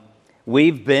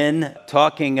We've been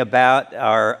talking about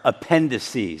our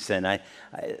appendices, and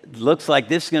it looks like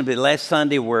this is going to be the last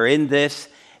Sunday we're in this,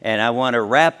 and I want to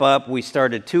wrap up. We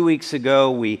started 2 weeks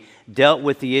ago. We dealt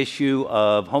with the issue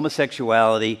of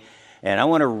homosexuality, and I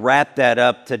want to wrap that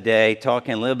up today,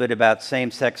 talking a little bit about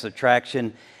same-sex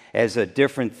attraction as a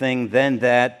different thing than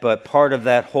that, but part of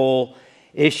that whole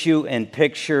issue and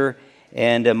picture.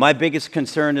 And my biggest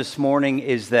concern this morning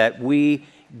is that we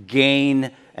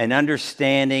gain an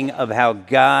understanding of how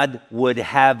God would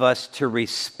have us to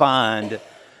respond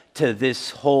to this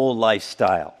whole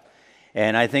lifestyle.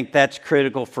 And I think that's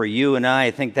critical for you and I.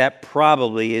 I think that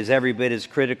probably is every bit as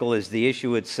critical as the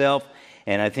issue itself,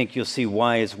 and I think you'll see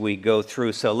why as we go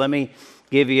through. So let me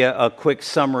give you a quick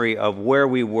summary of where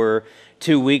we were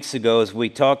 2 weeks ago as we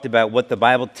talked about what the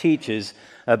Bible teaches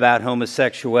about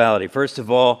homosexuality. First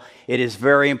of all, it is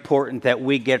very important that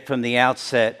we get from the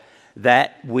outset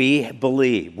that we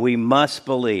believe. We must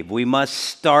believe. We must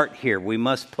start here. We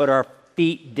must put our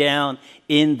feet down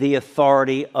in the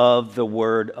authority of the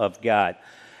Word of God.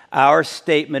 Our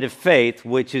statement of faith,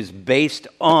 which is based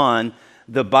on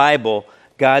the Bible,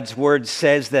 God's Word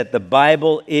says that the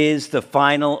Bible is the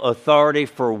final authority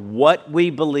for what we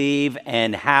believe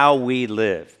and how we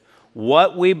live.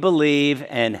 What we believe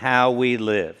and how we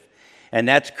live. And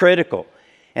that's critical.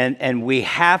 And we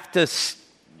have to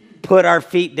put our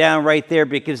feet down right there,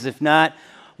 because if not,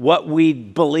 what we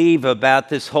believe about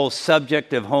this whole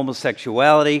subject of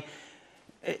homosexuality,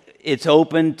 it's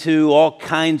open to all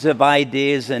kinds of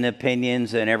ideas and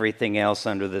opinions and everything else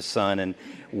under the sun. And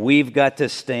we've got to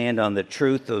stand on the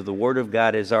truth of the Word of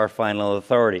God as our final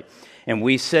authority. And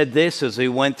we said this as we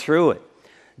went through it,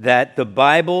 that the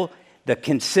Bible, the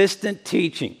consistent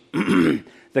teaching,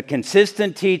 the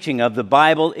consistent teaching of the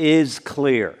Bible is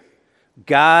clear.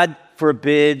 God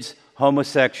forbids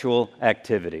homosexual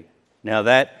activity. Now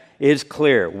that is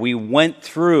clear. We went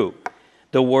through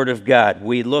the Word of God.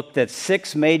 We looked at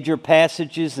 6 major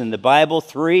passages in the Bible,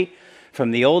 3 from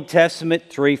the Old Testament,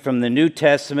 3 from the New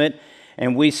Testament,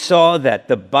 and we saw that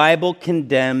the Bible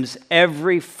condemns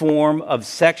every form of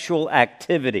sexual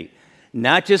activity,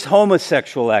 not just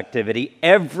homosexual activity,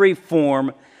 every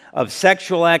form of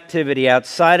sexual activity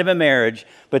outside of a marriage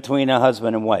between a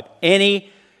husband and wife.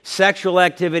 Any sexual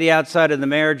activity outside of the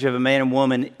marriage of a man and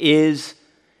woman is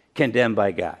condemned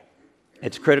by God.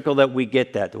 It's critical that we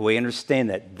get that we understand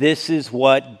that. This is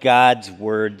what God's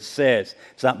Word says.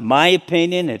 It's not my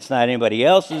opinion. It's not anybody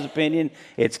else's opinion.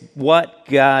 It's what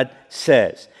God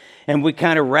says. And we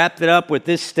kind of wrapped it up with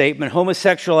this statement: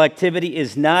 homosexual activity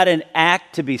is not an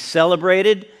act to be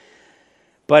celebrated,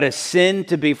 but a sin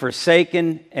to be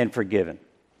forsaken and forgiven.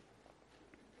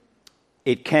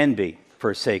 It can be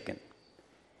forsaken.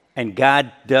 And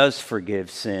God does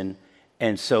forgive sin,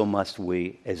 and so must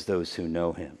we as those who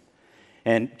know Him.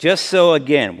 And just so,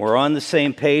 again, we're on the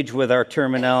same page with our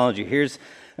terminology, here's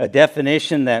a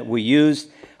definition that we used.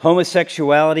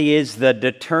 Homosexuality is the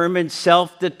determined,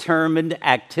 self-determined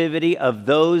activity of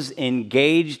those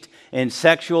engaged in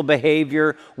sexual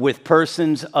behavior with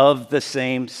persons of the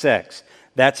same sex.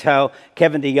 That's how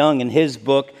Kevin DeYoung in his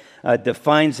book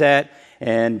defines that.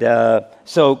 And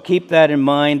so keep that in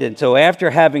mind. And so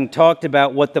after having talked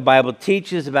about what the Bible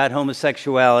teaches about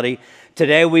homosexuality,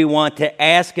 today we want to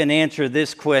ask and answer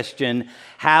this question: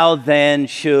 how then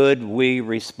should we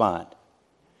respond?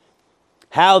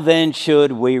 How then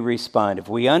should we respond? If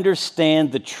we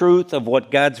understand the truth of what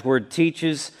God's Word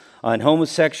teaches on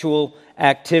homosexual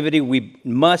activity, we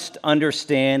must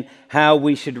understand how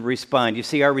we should respond. You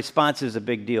see, our response is a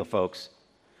big deal, folks.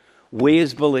 We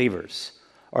as believers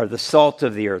are the salt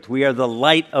of the earth. We are the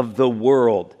light of the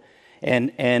world.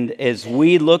 And as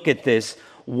we look at this,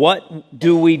 what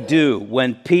do we do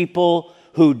when people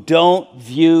who don't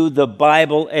view the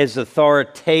Bible as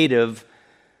authoritative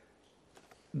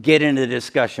get into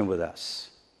discussion with us?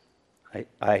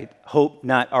 I hope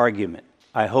not argument.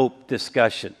 I hope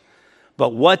discussion. But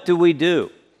what do we do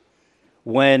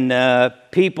when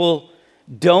people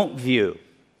don't view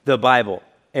the Bible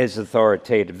as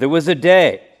authoritative? There was a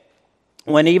day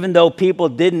when, even though people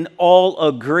didn't all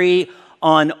agree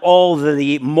on all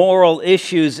the moral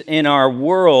issues in our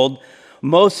world,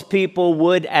 most people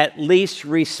would at least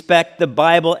respect the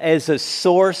Bible as a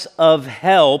source of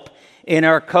help in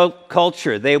our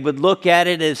culture. They would look at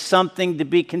it as something to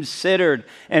be considered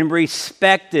and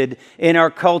respected in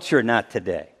our culture. Not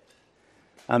today.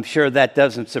 I'm sure that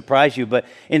doesn't surprise you, but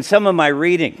in some of my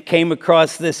reading, came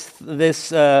across this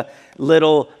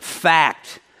little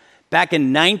fact. Back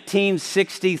in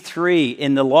 1963,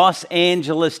 in the Los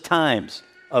Angeles Times,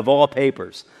 of all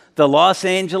papers, the Los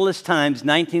Angeles Times,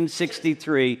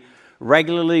 1963,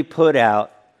 regularly put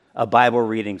out a Bible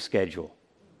reading schedule.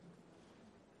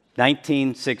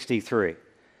 1963.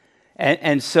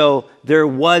 And so there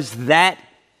was that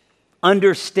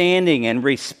understanding and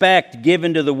respect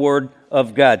given to the Word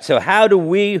of God. So how do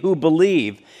we who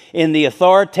believe in the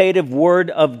authoritative Word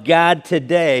of God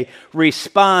today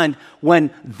respond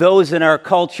when those in our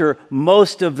culture,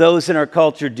 most of those in our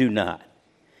culture, do not?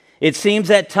 It seems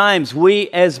at times we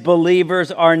as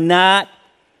believers are not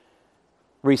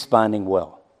responding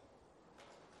well.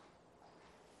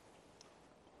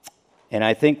 And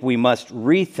I think we must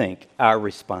rethink our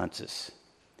responses.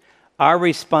 Our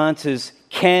responses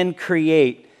can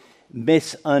create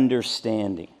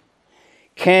misunderstanding,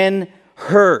 can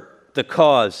hurt the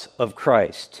cause of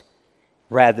Christ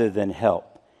rather than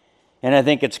help. And I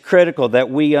think it's critical that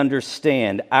we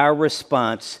understand our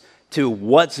response to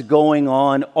what's going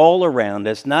on all around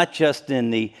us, not just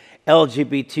in the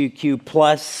LGBTQ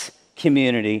plus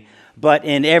community, but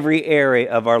in every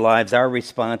area of our lives. Our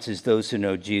response as those who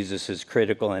know Jesus is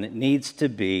critical, and it needs to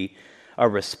be a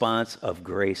response of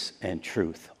grace and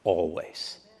truth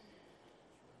always.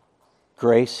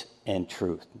 Grace and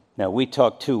truth. Now, we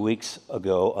talked 2 weeks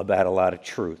ago about a lot of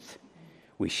truth.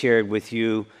 We shared with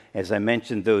you, as I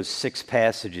mentioned, those 6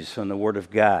 passages from the Word of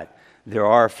God. There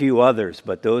are a few others,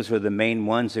 but those were the main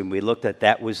ones, and we looked at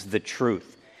that was the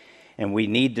truth. And we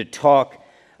need to talk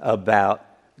about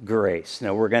grace.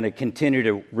 Now, we're going to continue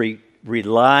to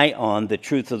rely on the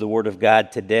truth of the Word of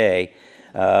God today,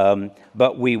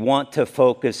 but we want to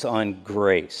focus on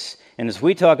grace. And as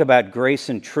we talk about grace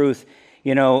and truth,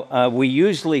 we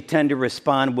usually tend to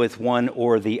respond with one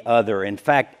or the other. In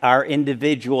fact, our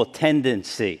individual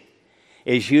tendency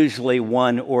is usually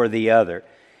one or the other.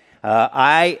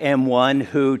 I am one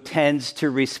who tends to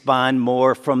respond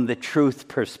more from the truth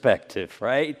perspective,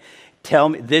 right? Tell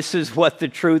me, this is what the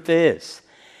truth is.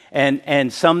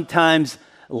 And sometimes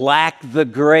lack the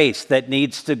grace that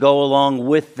needs to go along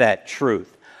with that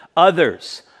truth.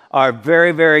 Others are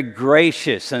very, very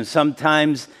gracious and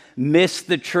sometimes miss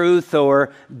the truth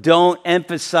or don't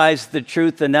emphasize the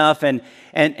truth enough. And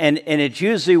it's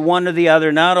usually one or the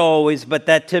other, not always, but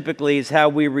that typically is how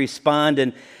we respond.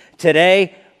 And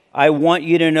today, I want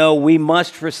you to know we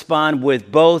must respond with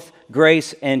both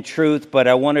grace and truth, but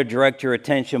I want to direct your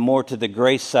attention more to the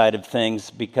grace side of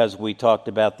things because we talked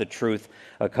about the truth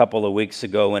a couple of weeks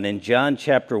ago. And in John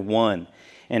chapter 1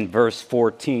 and verse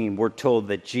 14, we're told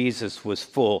that Jesus was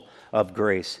full of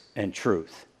grace and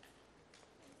truth.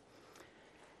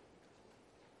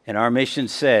 And our mission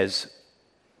says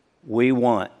we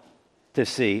want to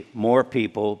see more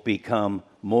people become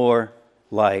more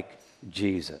like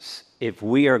Jesus. If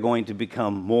we are going to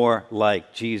become more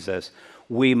like Jesus,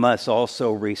 we must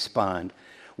also respond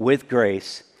with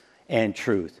grace and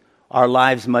truth. Our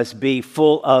lives must be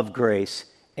full of grace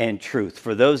and truth.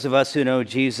 For those of us who know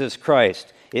Jesus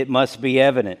Christ, it must be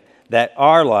evident that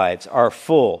our lives are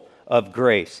full of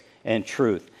grace and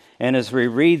truth. And as we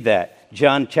read that,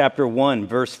 John chapter 1,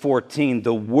 verse 14,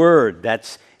 the Word,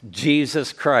 that's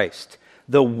Jesus Christ,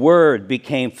 the Word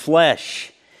became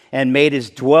flesh and made his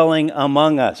dwelling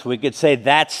among us. We could say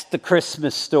that's the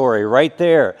Christmas story right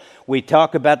there. We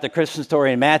talk about the Christmas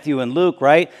story in Matthew and Luke,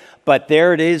 right? But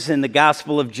there it is in the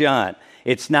Gospel of John.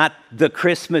 It's not the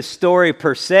Christmas story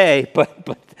per se,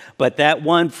 but that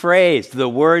one phrase, the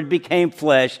Word became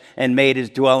flesh and made his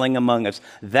dwelling among us.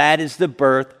 That is the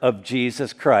birth of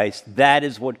Jesus Christ. That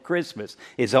is what Christmas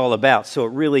is all about. So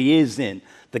it really is in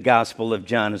the Gospel of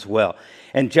John as well.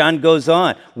 And John goes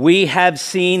on, we have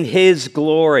seen his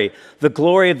glory, the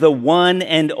glory of the one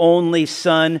and only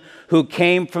Son who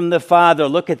came from the Father.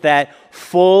 Look at that,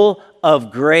 full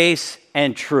of grace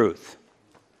and truth.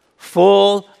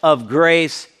 Full of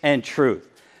grace and truth.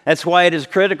 That's why it is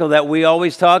critical that we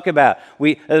always talk about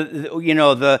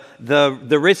the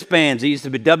wristbands. It used to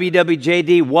be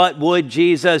WWJD. What would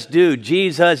Jesus do?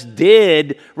 Jesus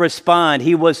did respond.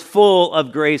 He was full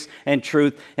of grace and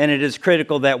truth, and it is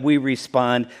critical that we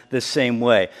respond the same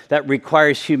way. That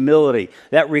requires humility.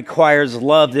 That requires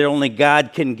love that only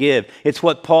God can give. It's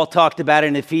what Paul talked about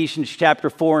in Ephesians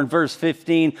chapter 4 and verse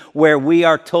 15, where we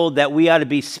are told that we ought to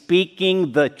be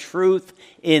speaking the truth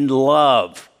in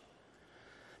love.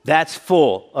 That's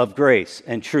full of grace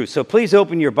and truth. So please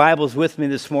open your Bibles with me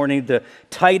this morning to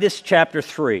Titus chapter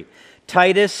 3.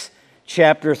 Titus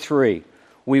chapter 3.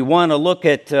 We want to look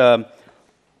at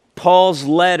Paul's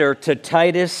letter to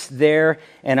Titus there,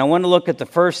 and I want to look at the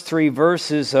first 3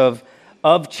 verses of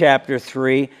chapter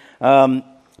 3.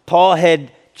 Paul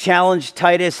had challenged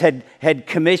Titus, had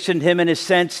commissioned him in a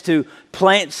sense to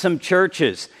plant some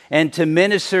churches and to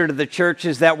minister to the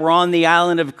churches that were on the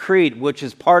island of Crete, which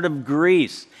is part of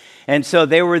Greece. And so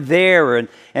they were there,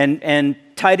 and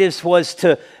Titus was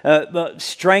to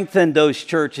strengthen those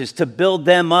churches, to build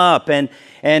them up.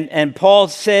 And Paul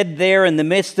said there in the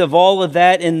midst of all of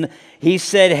that, he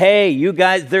said, hey, you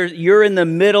guys, you're in the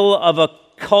middle of a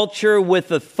culture with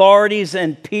authorities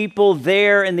and people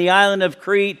there in the island of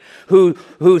Crete who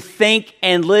think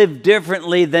and live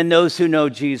differently than those who know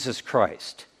Jesus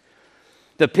Christ.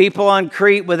 The people on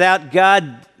Crete without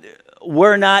God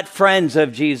were not friends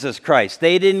of Jesus Christ.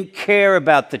 They didn't care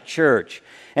about the church.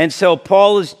 And so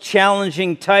Paul is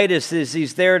challenging Titus as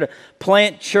he's there to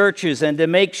plant churches and to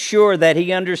make sure that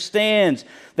he understands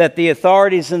that the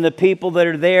authorities and the people that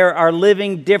are there are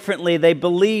living differently. They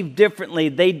believe differently.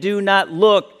 They do not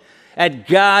look at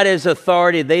God as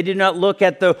authority. They do not look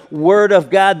at the Word of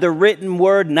God, the written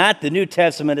Word, not the New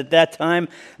Testament at that time,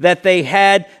 that they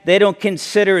had. They don't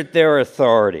consider it their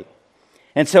authority.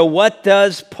 And so what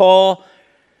does Paul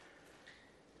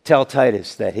tell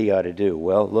Titus that he ought to do?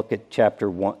 Well, look at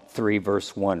chapter 3,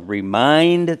 verse 1.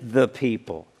 Remind the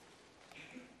people.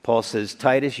 Paul says,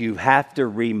 Titus, you have to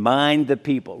remind the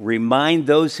people. Remind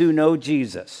those who know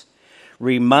Jesus.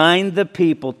 Remind the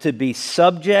people to be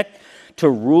subject to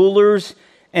rulers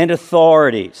and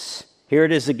authorities. Here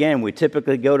it is again. We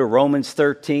typically go to Romans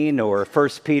 13 or 1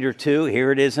 Peter 2.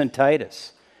 Here it is in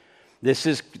Titus. This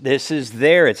is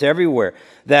there. It's everywhere.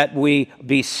 That we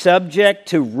be subject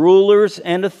to rulers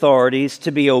and authorities,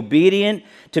 to be obedient,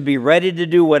 to be ready to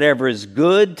do whatever is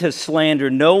good, to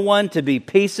slander no one, to be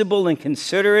peaceable and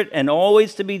considerate, and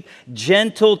always to be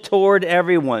gentle toward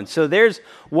everyone. So there's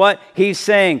what he's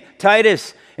saying.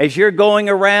 Titus, as you're going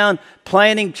around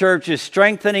planting churches,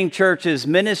 strengthening churches,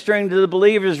 ministering to the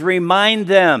believers, remind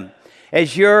them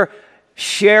as you're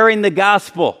sharing the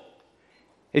gospel,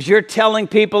 as you're telling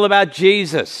people about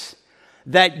Jesus,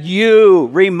 that you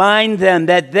remind them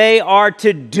that they are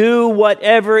to do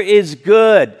whatever is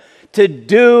good, to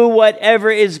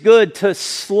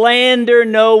slander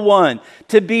no one,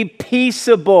 to be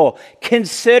peaceable,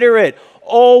 considerate,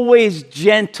 always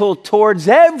gentle towards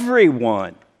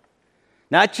everyone.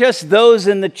 Not just those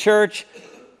in the church,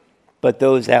 but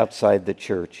those outside the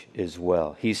church as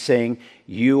well. He's saying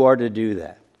you are to do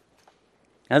that.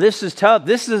 Now, this is tough.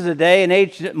 This is a day and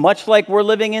age much like we're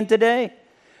living in today.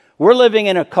 We're living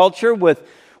in a culture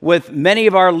with many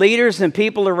of our leaders and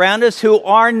people around us who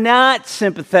are not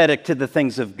sympathetic to the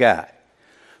things of God,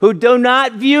 who do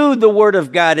not view the Word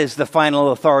of God as the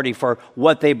final authority for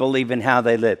what they believe and how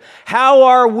they live. How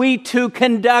are we to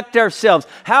conduct ourselves?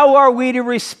 How are we to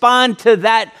respond to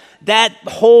that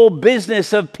whole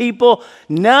business of people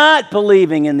not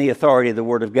believing in the authority of the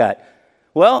Word of God?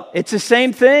 Well, it's the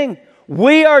same thing.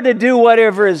 We are to do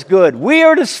whatever is good. We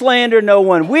are to slander no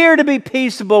one. We are to be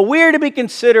peaceable. We are to be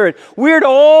considerate. We are to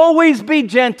always be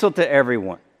gentle to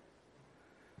everyone.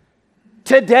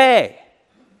 Today,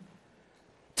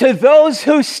 to those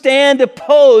who stand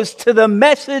opposed to the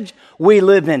message we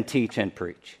live and teach and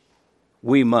preach,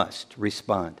 we must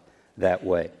respond that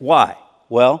way. Why?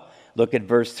 Well, look at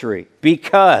verse 3.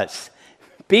 Because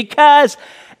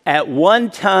at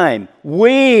one time,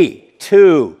 we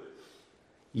too,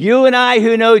 you and I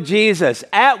who know Jesus,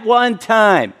 at one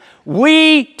time,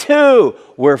 we too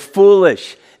were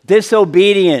foolish,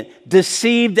 disobedient,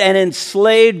 deceived, and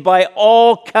enslaved by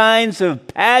all kinds of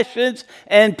passions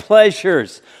and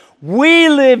pleasures. We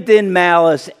lived in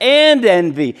malice and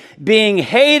envy, being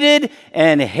hated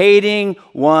and hating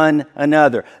one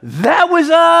another. That was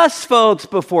us, folks,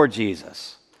 before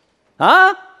Jesus.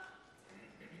 Huh?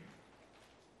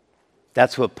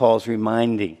 That's what Paul's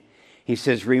reminding. He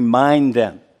says, remind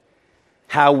them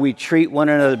how we treat one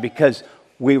another because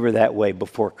we were that way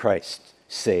before Christ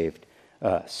saved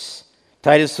us.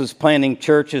 Titus was planting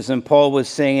churches, and Paul was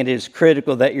saying it is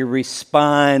critical that you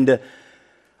respond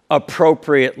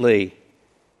appropriately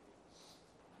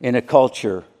in a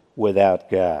culture without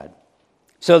God.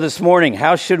 So this morning,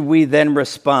 how should we then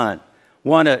respond? I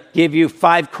want to give you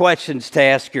 5 questions to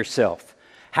ask yourself.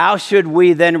 How should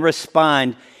we then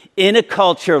respond in a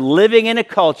culture, living in a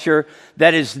culture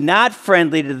that is not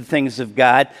friendly to the things of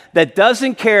God, that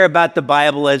doesn't care about the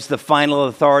Bible as the final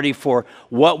authority for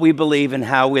what we believe and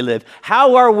how we live?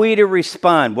 How are we to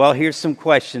respond? Well, here's some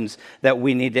questions that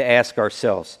we need to ask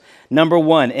ourselves. Number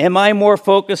 1, am I more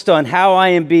focused on how I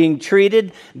am being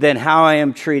treated than how I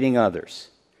am treating others?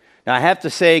 Now, I have to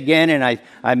say again, and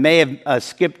I may have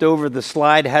skipped over the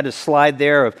slide, had a slide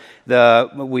there of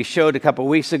we showed a couple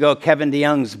weeks ago, Kevin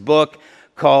DeYoung's book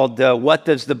called What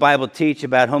Does the Bible Teach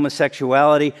About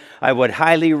Homosexuality? I would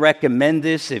highly recommend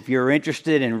this if you're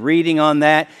interested in reading on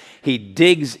that. He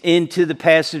digs into the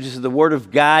passages of the Word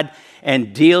of God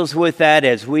and deals with that,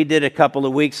 as we did a couple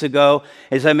of weeks ago.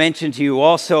 As I mentioned to you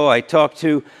also, I talked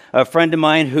to a friend of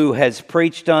mine who has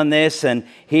preached on this, and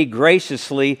he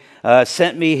graciously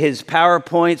sent me his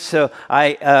PowerPoint. So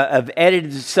I have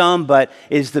edited some, but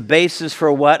is the basis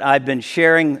for what I've been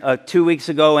sharing 2 weeks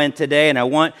ago and today. And I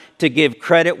want to give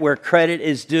credit where credit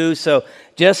is due. So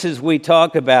just as we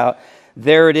talk about,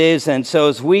 there it is. And so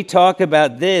as we talk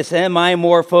about this, am I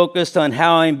more focused on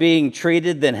how I'm being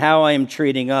treated than how I am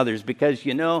treating others? Because,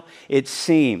 it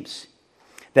seems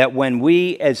that when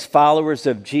we as followers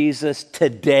of Jesus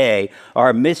today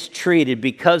are mistreated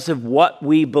because of what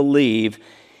we believe,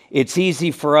 it's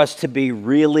easy for us to be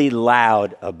really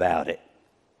loud about it.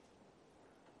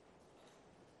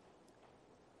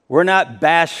 We're not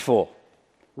bashful,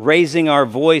 raising our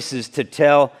voices to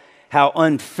tell how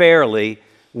unfairly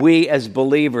we as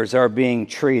believers are being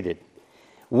treated.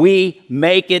 We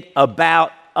make it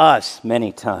about us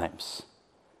many times.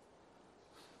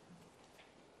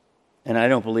 And I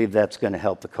don't believe that's going to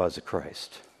help the cause of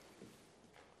Christ.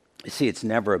 You see, it's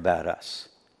never about us.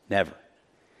 Never.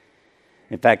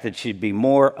 In fact, it should be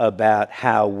more about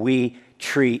how we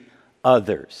treat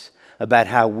others, about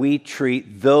how we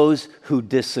treat those who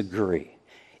disagree.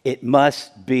 It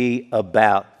must be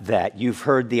about that. You've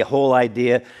heard the whole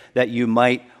idea that you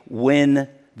might win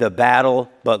the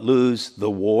battle but lose the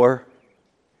war.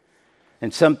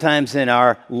 And sometimes in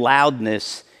our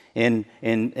loudness, in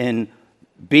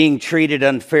being treated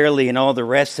unfairly and all the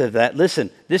rest of that,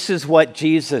 listen, this is what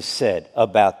Jesus said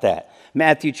about that.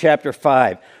 Matthew chapter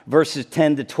 5, verses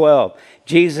 10 to 12.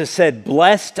 Jesus said,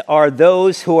 "Blessed are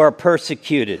those who are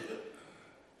persecuted.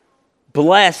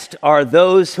 Blessed are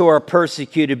those who are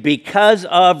persecuted because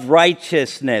of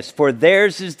righteousness, for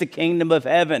theirs is the kingdom of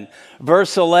heaven."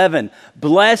 Verse 11,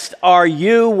 "Blessed are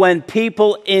you when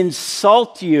people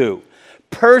insult you,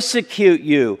 persecute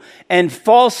you, and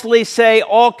falsely say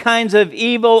all kinds of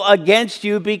evil against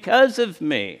you because of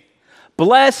me.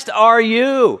 Blessed are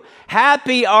you,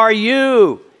 happy are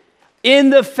you.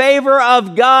 In the favor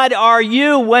of God are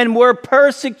you when we're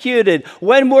persecuted,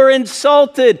 when we're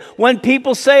insulted, when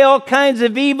people say all kinds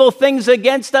of evil things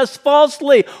against us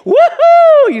falsely.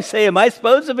 Woohoo! You say, am I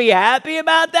supposed to be happy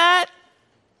about that?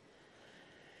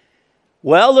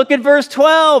 Well, look at verse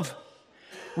 12.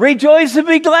 Rejoice and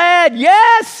be glad.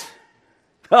 Yes!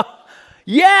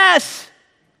 Yes!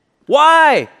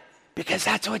 Why? Because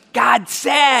that's what God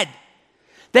said.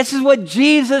 This is what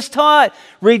Jesus taught.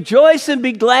 Rejoice and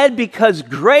be glad because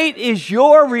great is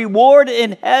your reward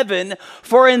in heaven,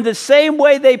 for in the same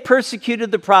way they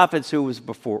persecuted the prophets who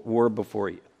were before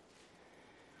you.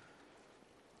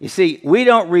 You see, we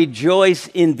don't rejoice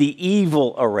in the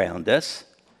evil around us.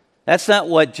 That's not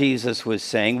what Jesus was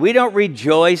saying. We don't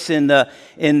rejoice in the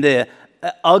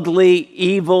ugly,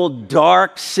 evil,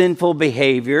 dark, sinful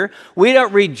behavior. We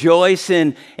don't rejoice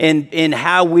in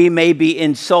how we may be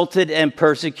insulted and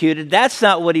persecuted. That's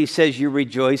not what he says you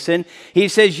rejoice in. He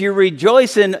says you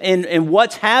rejoice in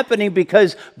what's happening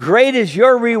because great is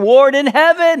your reward in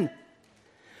heaven.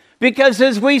 Because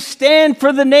as we stand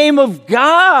for the name of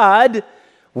God,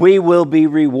 we will be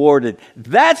rewarded.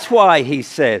 That's why he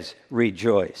says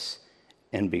rejoice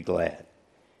and be glad.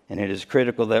 And it is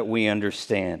critical that we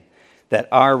understand that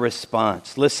our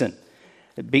response, listen,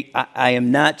 I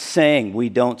am not saying we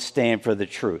don't stand for the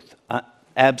truth.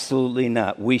 Absolutely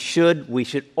not. We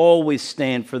should always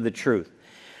stand for the truth.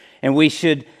 And we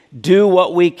should do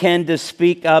what we can to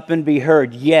speak up and be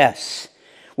heard. Yes.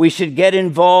 We should get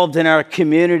involved in our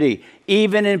community,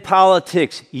 even in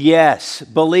politics. Yes.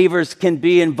 Believers can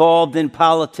be involved in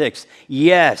politics.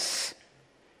 Yes.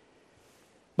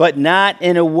 But not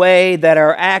in a way that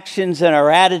our actions and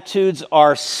our attitudes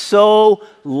are so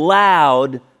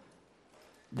loud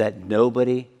that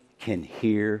nobody can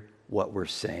hear what we're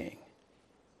saying.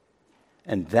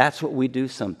 And that's what we do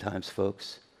sometimes,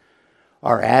 folks.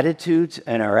 Our attitudes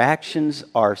and our actions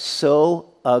are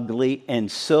so ugly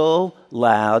and so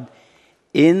loud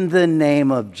in the name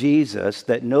of Jesus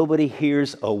that nobody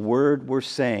hears a word we're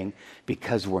saying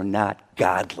because we're not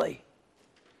godly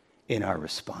in our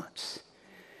response.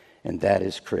 And that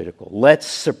is critical. Let's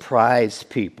surprise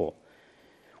people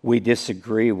we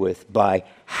disagree with by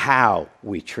how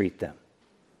we treat them.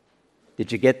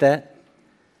 Did you get that?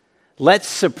 Let's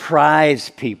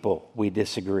surprise people we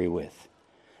disagree with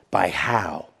by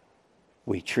how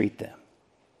we treat them.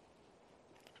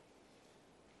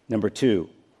 Number 2,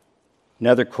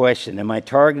 another question. Am I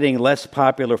targeting less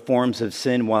popular forms of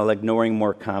sin while ignoring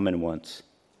more common ones?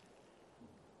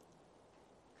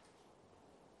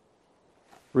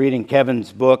 Reading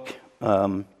Kevin's book,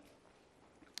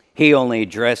 He only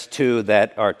addressed two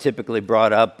that are typically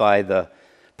brought up by the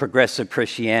progressive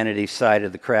Christianity side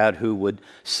of the crowd who would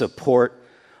support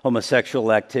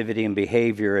homosexual activity and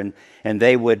behavior, and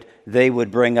they would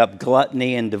bring up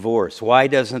gluttony and divorce. Why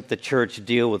doesn't the church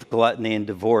deal with gluttony and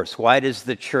divorce? Why does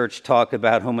the church talk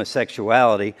about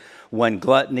homosexuality when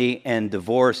gluttony and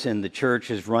divorce in the church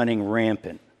is running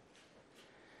rampant?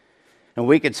 And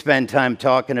we could spend time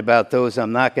talking about those.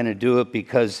 I'm not going to do it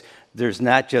because there's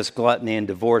not just gluttony and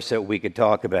divorce that we could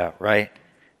talk about, right?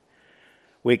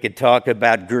 We could talk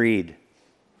about greed.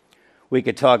 We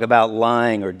could talk about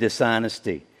lying or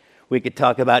dishonesty. We could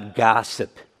talk about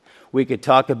gossip. We could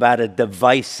talk about a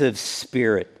divisive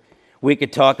spirit. We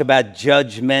could talk about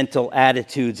judgmental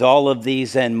attitudes. All of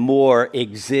these and more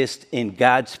exist in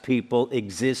God's people,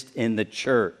 exist in the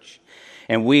church.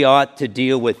 And we ought to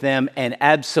deal with them. And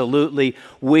absolutely,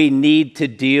 we need to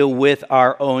deal with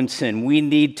our own sin. We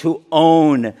need to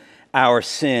own our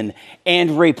sin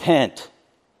and repent.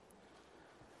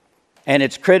 And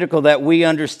it's critical that we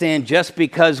understand just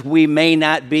because we may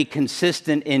not be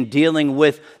consistent in dealing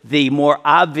with the more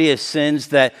obvious sins,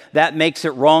 that makes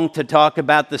it wrong to talk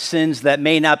about the sins that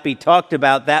may not be talked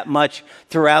about that much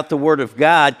throughout the Word of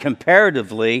God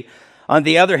comparatively. On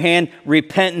the other hand,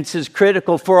 repentance is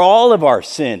critical for all of our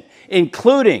sin,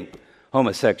 including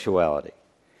homosexuality.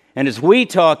 And as we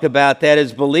talk about that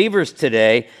as believers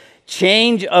today,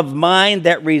 change of mind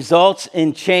that results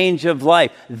in change of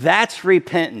life. That's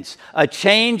repentance. A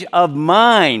change of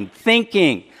mind,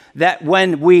 thinking that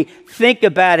when we think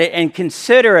about it and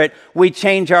consider it, we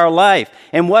change our life.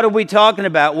 And what are we talking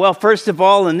about? Well, first of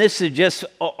all, and this is just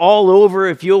all over,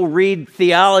 if you'll read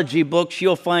theology books,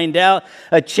 you'll find out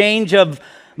a change of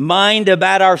mind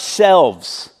about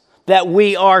ourselves, that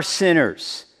we are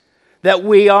sinners, that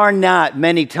we are not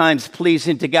many times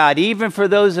pleasing to God, even for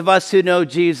those of us who know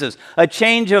Jesus. A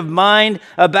change of mind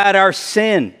about our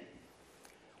sin.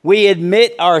 We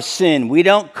admit our sin. We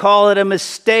don't call it a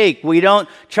mistake. We don't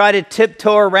try to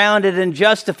tiptoe around it and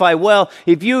justify, well,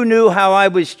 if you knew how I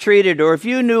was treated, or if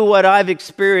you knew what I've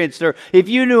experienced, or if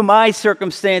you knew my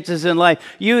circumstances in life,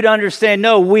 you'd understand.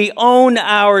 No, we own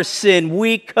our sin.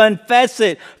 We confess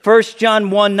it. 1 John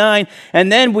 1:9.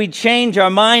 And then we change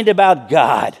our mind about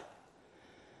God.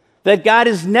 That God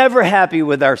is never happy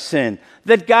with our sin.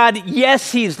 That God,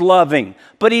 yes, He's loving,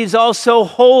 but He's also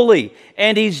holy,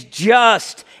 and He's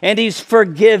just, and He's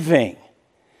forgiving.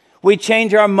 We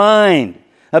change our mind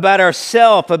about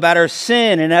ourselves, about our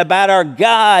sin, and about our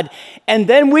God, and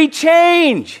then we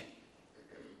change.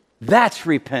 That's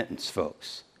repentance,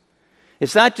 folks.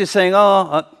 It's not just saying,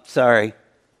 sorry.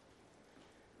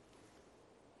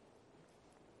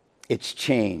 It's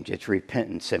change, it's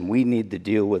repentance, and we need to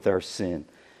deal with our sin.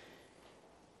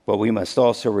 But we must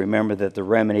also remember that the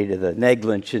remedy to the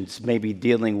negligence, maybe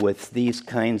dealing with these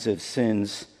kinds of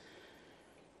sins,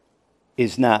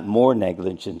 is not more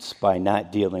negligence by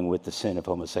not dealing with the sin of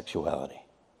homosexuality.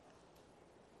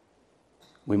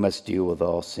 We must deal with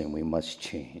all sin. We must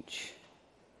change.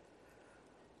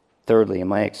 Thirdly,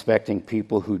 am I expecting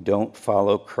people who don't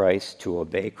follow Christ to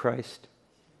obey Christ?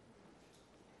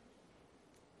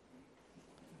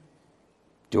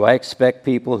 Do I expect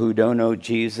people who don't know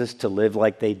Jesus to live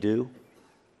like they do?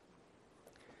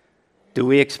 Do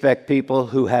we expect people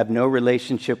who have no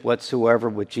relationship whatsoever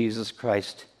with Jesus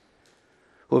Christ,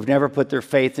 who have never put their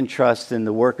faith and trust in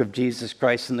the work of Jesus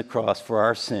Christ on the cross for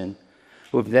our sin,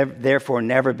 who have therefore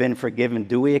never been forgiven,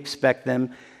 do we expect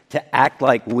them to act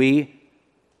like we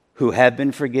who have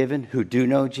been forgiven, who do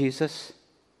know Jesus?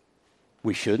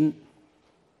 We shouldn't,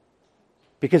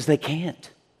 because they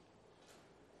can't.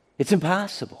 It's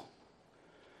impossible.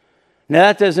 Now,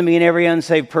 that doesn't mean every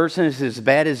unsaved person is as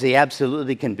bad as they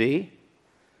absolutely can be.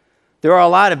 There are a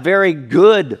lot of very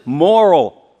good,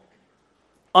 moral,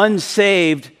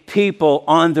 unsaved people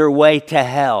on their way to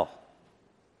hell.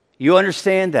 You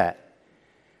understand that?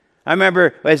 I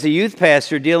remember as a youth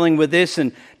pastor dealing with this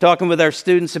and talking with our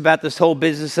students about this whole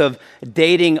business of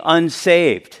dating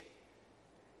unsaved.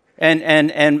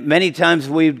 And many times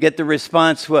we'd get the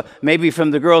response, well, maybe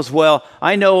from the girls, well,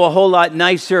 I know a whole lot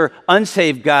nicer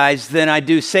unsaved guys than I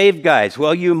do saved guys.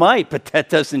 Well, you might, but that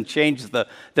doesn't change the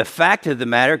fact of the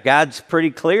matter. God's pretty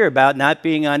clear about not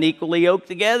being unequally yoked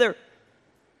together.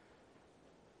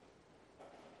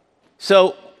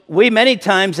 So we many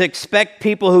times expect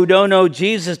people who don't know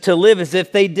Jesus to live as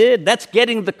if they did. That's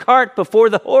getting the cart before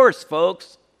the horse,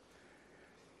 folks.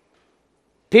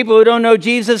 People who don't know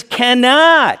Jesus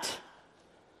cannot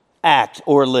act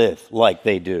or live like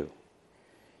they do.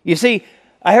 You see,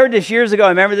 I heard this years ago. I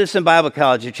remember this in Bible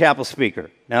college, a chapel speaker.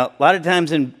 Now, a lot of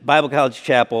times in Bible college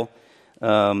chapel,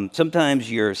 sometimes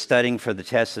you're studying for the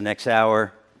test the next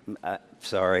hour,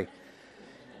 Sorry.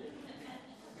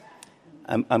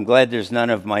 I'm glad there's none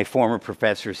of my former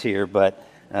professors here, but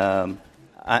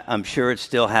I'm sure it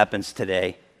still happens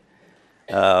today.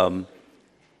 But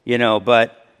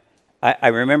I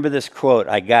remember this quote.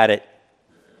 I got it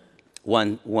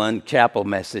one chapel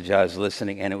message I was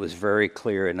listening, and it was very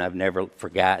clear, and I've never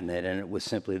forgotten it. And it was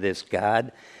simply this: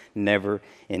 God never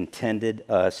intended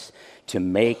us to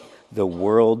make the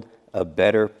world a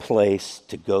better place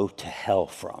to go to hell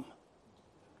from.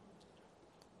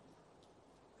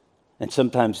 And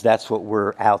sometimes that's what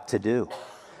we're out to do.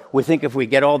 We think if we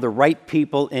get all the right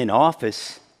people in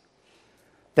office,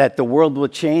 that the world will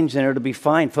change and it'll be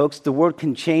fine. Folks, the world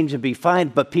can change and be fine,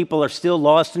 but people are still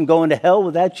lost and going to hell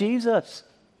without Jesus.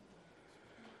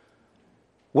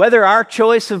 Whether our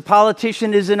choice of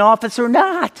politician is in office or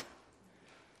not.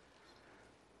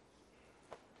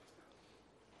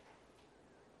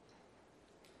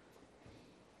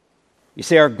 You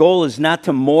see, our goal is not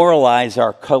to moralize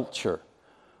our culture.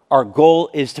 Our goal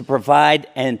is to provide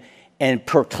and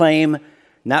proclaim,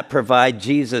 not provide,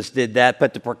 Jesus did that,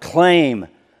 but to proclaim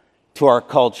to our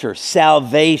culture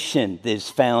salvation that is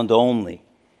found only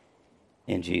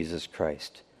in Jesus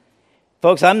Christ.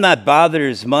 Folks, I'm not bothered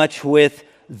as much with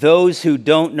those who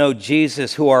don't know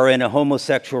Jesus who are in a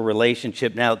homosexual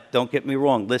relationship. Now, don't get me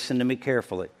wrong. Listen to me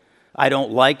carefully. I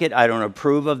don't like it. I don't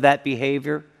approve of that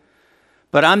behavior.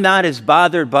 But I'm not as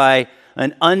bothered by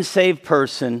an unsaved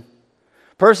person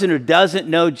who doesn't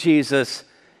know Jesus,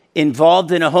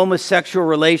 involved in a homosexual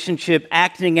relationship,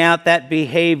 acting out that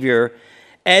behavior,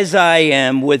 as I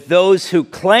am with those who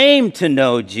claim to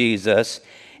know Jesus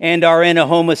and are in a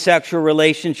homosexual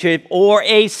relationship or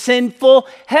a sinful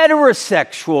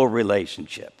heterosexual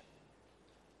relationship.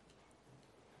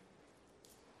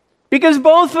 Because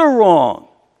both are wrong.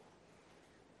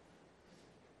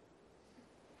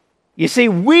 You see,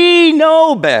 we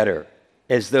know better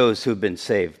as those who've been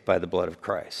saved by the blood of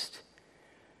Christ.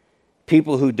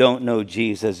 People who don't know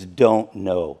Jesus don't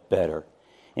know better.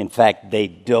 In fact, they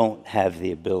don't have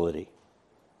the ability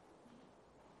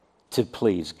to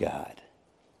please God.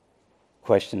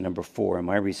 Question number 4, am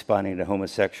I responding to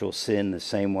homosexual sin the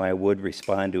same way I would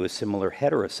respond to a similar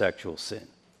heterosexual sin?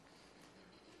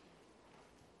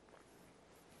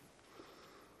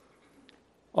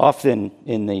 Often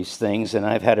in these things, and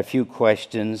I've had a few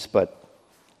questions, but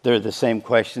they're the same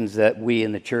questions that we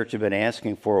in the church have been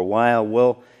asking for a while.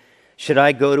 Well, should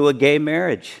I go to a gay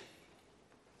marriage?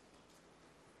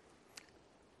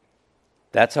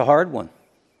 That's a hard one.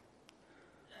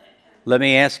 Let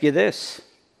me ask you this.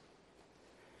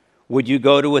 Would you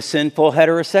go to a sinful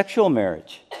heterosexual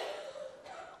marriage?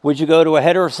 Would you go to a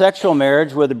heterosexual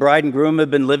marriage where the bride and groom have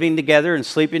been living together and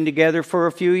sleeping together for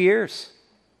a few years?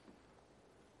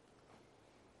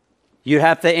 You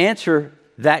have to answer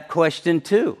that question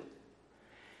too.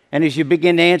 And as you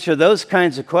begin to answer those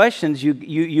kinds of questions,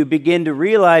 you begin to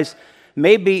realize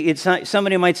maybe it's not,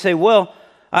 somebody might say, well,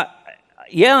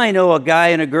 I know a guy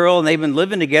and a girl and they've been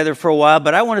living together for a while,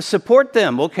 but I want to support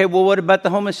them. Okay, well, what about the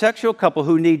homosexual couple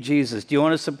who need Jesus? Do you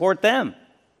want to support them?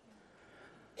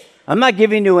 I'm not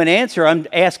giving you an answer, I'm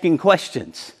asking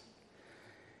questions.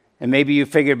 And maybe you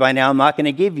figured by now I'm not going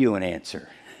to give you an answer.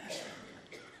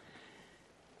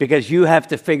 Because you have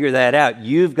to figure that out.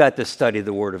 You've got to study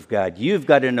the Word of God. You've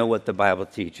got to know what the Bible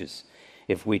teaches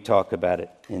if we talk about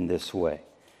it in this way.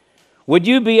 Would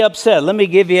you be upset? Let me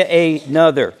give you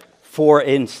another, for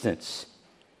instance.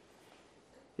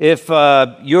 If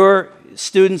you're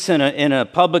students in a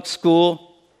public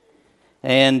school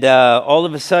and all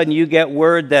of a sudden you get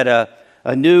word that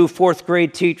a new 4th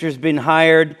grade teacher's been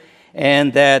hired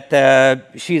and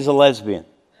that she's a lesbian.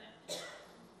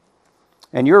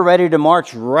 And you're ready to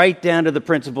march right down to the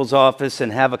principal's office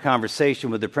and have a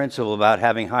conversation with the principal about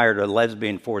having hired a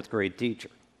lesbian 4th grade teacher.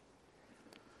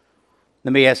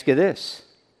 Let me ask you this.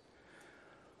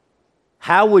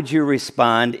 How would you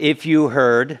respond if you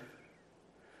heard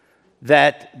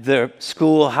that the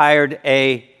school hired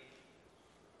a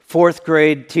 4th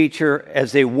grade teacher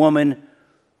as a woman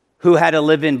who had a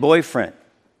live-in boyfriend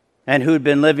and who'd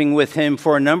been living with him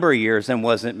for a number of years and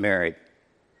wasn't married?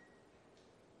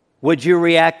 Would you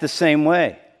react the same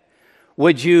way?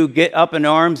 Would you get up in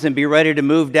arms and be ready to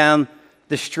move down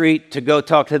the street to go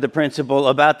talk to the principal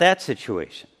about that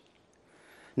situation?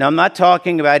 Now, I'm not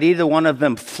talking about either one of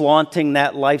them flaunting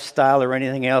that lifestyle or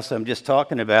anything else. I'm just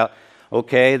talking about,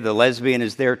 okay, the lesbian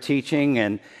is there teaching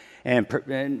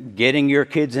and getting your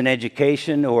kids an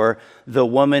education, or the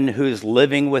woman who's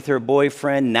living with her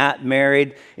boyfriend, not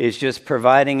married, is just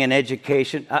providing an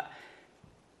education.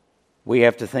 We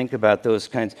have to think about those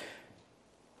kinds.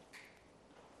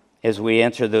 as we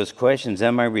answer those questions,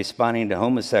 am I responding to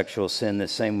homosexual sin the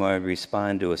same way I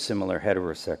respond to a similar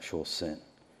heterosexual sin?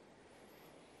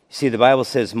 See, the Bible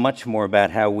says much more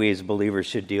about how we as believers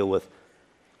should deal with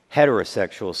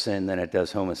heterosexual sin than it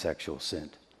does homosexual sin.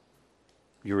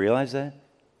 You realize that?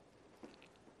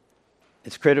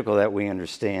 It's critical that we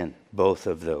understand both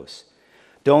of those.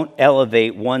 Don't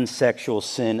elevate one sexual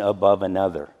sin above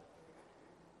another.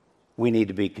 We need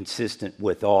to be consistent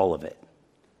with all of it.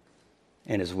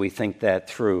 And as we think that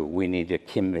through, we need to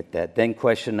commit that. Then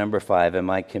question number 5, am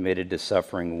I committed to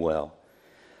suffering well?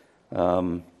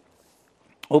 Open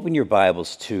your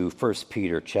Bibles to 1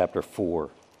 Peter chapter 4.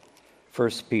 1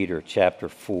 Peter chapter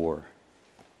 4.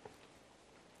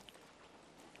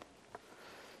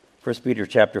 1 Peter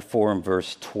chapter 4 and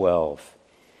verse 12.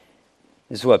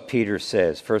 This is what Peter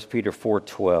says, 1 Peter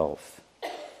 4:12.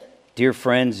 Dear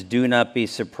friends, do not be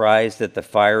surprised at the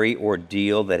fiery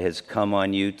ordeal that has come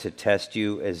on you to test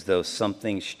you as though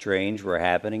something strange were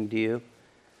happening to you.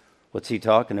 What's he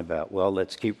talking about? Well,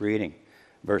 let's keep reading.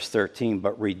 Verse 13,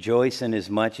 but rejoice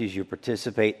inasmuch as you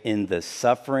participate in the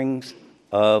sufferings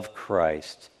of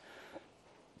Christ,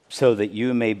 so that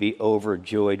you may be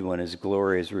overjoyed when his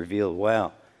glory is revealed.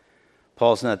 Wow.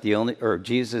 Paul's not the only, or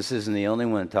Jesus isn't the only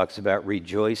one that talks about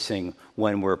rejoicing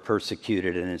when we're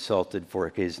persecuted and insulted for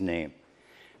his name.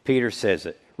 Peter says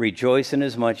it. Rejoice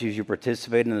inasmuch as you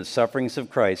participate in the sufferings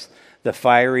of Christ, the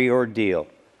fiery ordeal,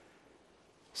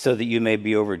 so that you may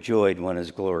be overjoyed when his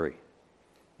glory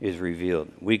is revealed.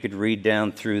 We could read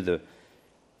down through the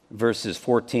verses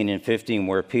 14 and 15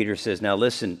 where Peter says, now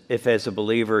listen, if as a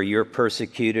believer you're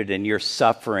persecuted and you're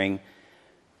suffering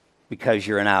because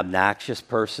you're an obnoxious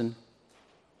person,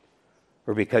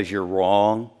 or because you're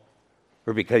wrong,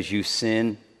 or because you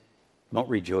sin, don't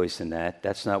rejoice in that.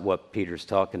 That's not what Peter's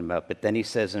talking about. But then he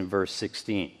says in verse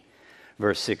 16,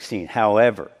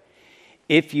 however,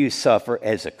 if you suffer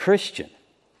as a Christian,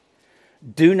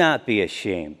 do not be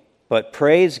ashamed, but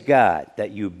praise God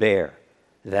that you bear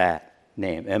that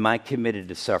name. Am I committed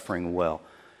to suffering well?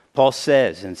 Paul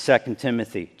says in 2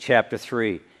 Timothy chapter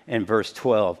 3 and verse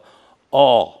 12,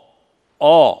 all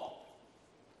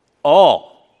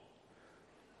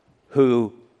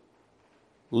who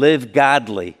live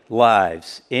godly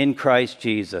lives in Christ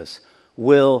Jesus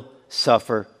will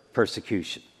suffer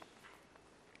persecution.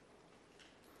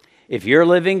 If you're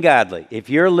living godly, if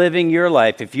you're living your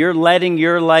life, if you're letting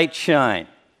your light shine,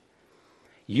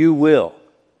 you will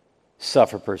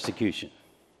suffer persecution.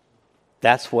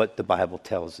 That's what the Bible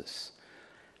tells us.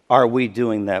 Are we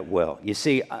doing that well? You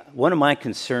see, one of my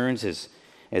concerns is,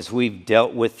 as we've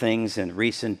dealt with things in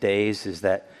recent days, is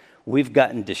that we've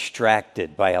gotten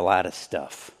distracted by a lot of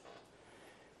stuff.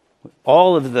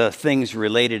 All of the things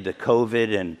related to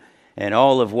COVID and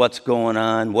all of what's going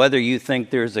on, whether you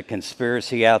think there's a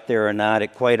conspiracy out there or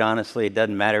not, quite honestly, it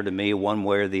doesn't matter to me one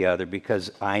way or the other,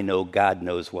 because I know God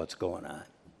knows what's going on.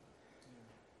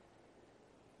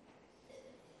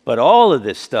 But all of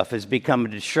this stuff has become a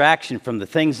distraction from the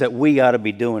things that we ought to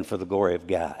be doing for the glory of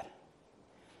God.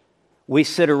 We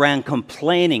sit around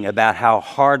complaining about how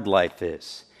hard life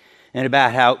is, and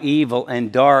about how evil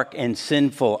and dark and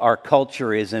sinful our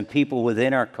culture is and people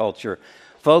within our culture.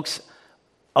 Folks,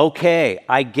 okay,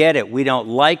 I get it. We don't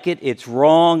like it. It's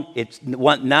wrong. It's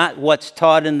not what's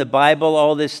taught in the Bible,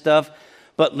 all this stuff.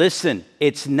 But listen,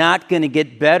 it's not going to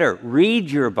get better.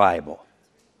 Read your Bible.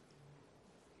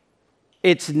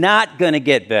 It's not going to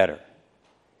get better.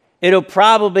 It'll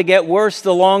probably get worse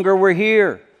the longer we're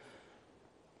here.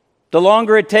 The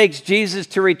longer it takes Jesus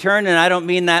to return, and I don't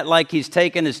mean that like he's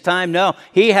taking his time. No,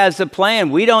 he has a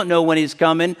plan. We don't know when he's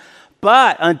coming.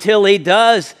 But until he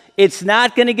does, it's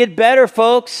not going to get better,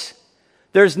 folks.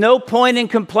 There's no point in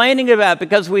complaining about it,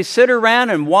 because we sit around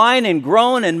and whine and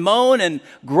groan and moan and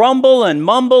grumble and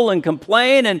mumble and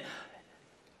complain. And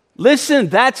listen,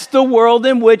 that's the world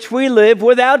in which we live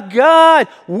without God.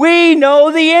 We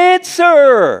know the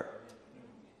answer.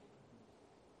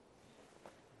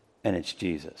 And it's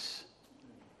Jesus.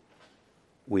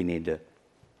 We need to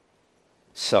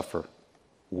suffer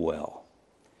well.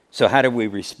 So how do we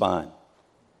respond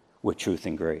with truth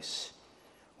and grace?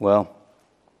 Well,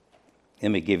 let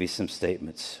me give you some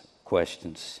statements,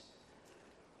 questions.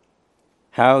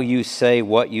 How you say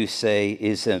what you say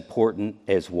is important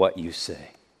as what you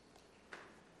say.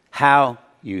 How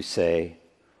you say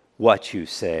what you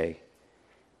say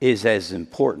is as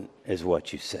important as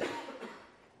what you say,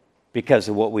 because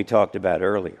of what we talked about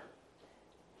earlier.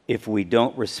 If we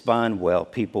don't respond well,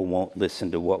 people won't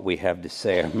listen to what we have to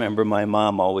say. I remember my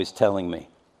mom always telling me,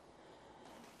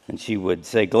 and she would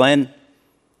say, Glenn,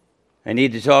 I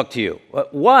need to talk to you.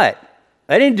 What?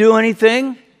 I didn't do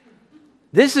anything.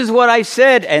 This is what I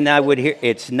said. And I would hear,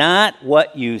 it's not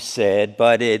what you said,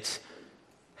 but it's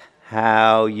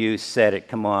how you said it.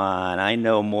 Come on, I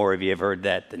know more of you have heard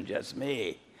that than just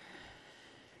me.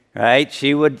 Right?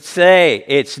 She would say,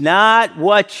 it's not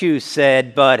what you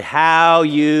said, but how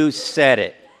you said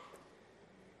it.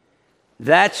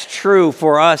 That's true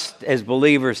for us as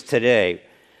believers today.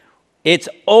 It's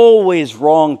always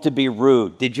wrong to be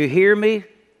rude. Did you hear me?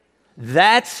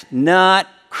 That's not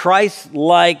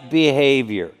Christ-like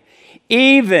behavior.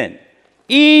 Even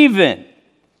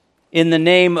in the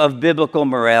name of biblical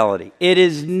morality. It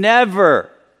is never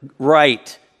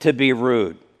right to be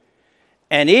rude.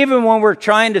 And even when we're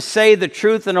trying to say the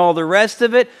truth and all the rest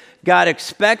of it, God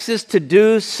expects us to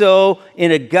do so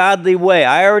in a godly way.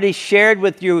 I already shared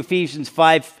with you Ephesians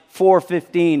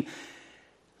 4:15.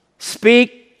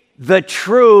 Speak the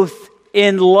truth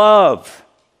in love.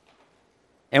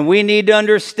 And we need to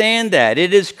understand that.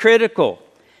 It is critical.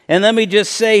 And let me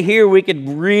just say here, we could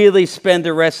really spend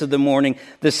the rest of the morning.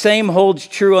 The same holds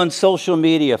true on social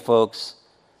media, folks.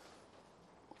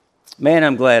 Man,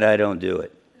 I'm glad I don't do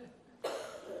it.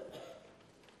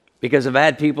 Because I've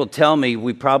had people tell me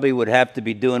we probably would have to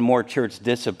be doing more church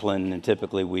discipline than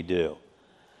typically we do.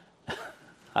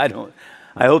 I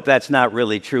hope that's not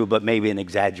really true, but maybe an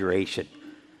exaggeration.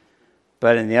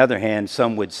 But on the other hand,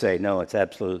 some would say, no, it's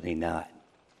absolutely not.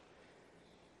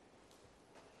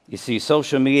 You see,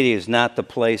 social media is not the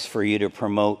place for you to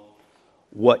promote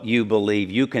what you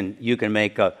believe. You can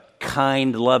make a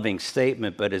kind, loving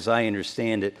statement, but as I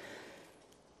understand it,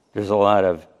 there's a lot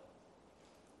of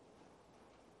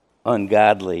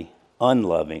ungodly,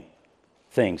 unloving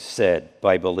things said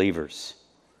by believers.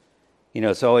 You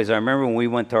know, it's always, I remember when we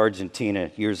went to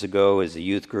Argentina years ago as a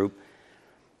youth group,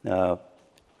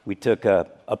 we took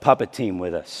a puppet team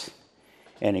with us.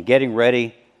 And in getting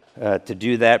ready to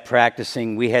do that,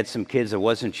 practicing, we had some kids that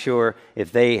wasn't sure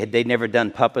if they'd never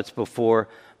done puppets before.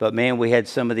 But man, we had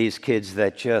some of these kids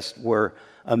that just were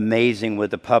amazing with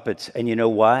the puppets. And you know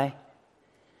why?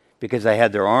 Because they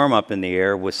had their arm up in the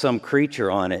air with some creature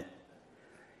on it,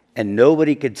 and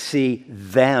nobody could see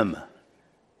them.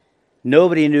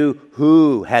 Nobody knew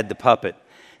who had the puppet.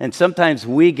 And sometimes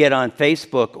we get on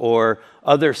Facebook or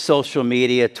other social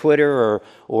media, Twitter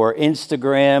or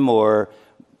Instagram or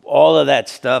all of that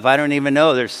stuff. I don't even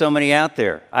know. There's so many out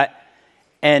there.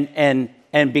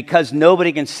 And because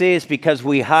nobody can see us, because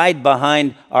we hide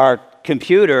behind our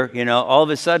computer, you know, all of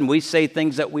a sudden we say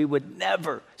things that we would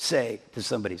never say to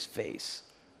somebody's face,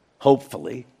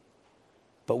 hopefully.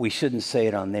 But we shouldn't say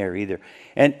it on there either.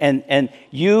 And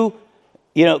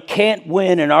you know, can't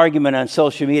win an argument on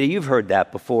social media. You've heard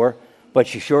that before,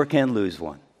 but you sure can lose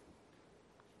one.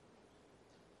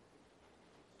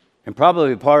 And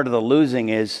probably part of the losing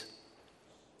is,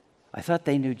 I thought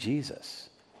they knew Jesus.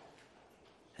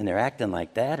 And they're acting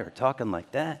like that or talking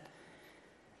like that.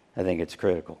 I think it's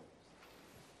critical.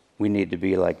 We need to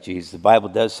be like Jesus. The Bible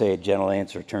does say a gentle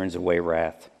answer turns away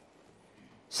wrath.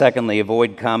 Secondly,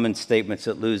 avoid common statements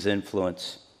that lose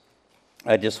influence.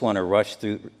 I just want to rush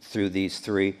through these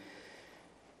three.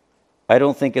 I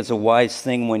don't think it's a wise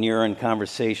thing when you're in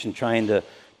conversation trying to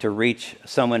reach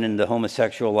someone in the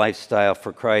homosexual lifestyle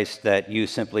for Christ that you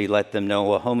simply let them know,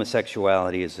 well,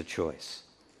 homosexuality is a choice.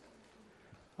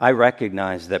 I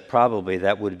recognize that probably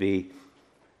that would be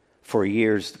for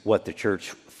years what the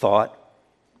church thought.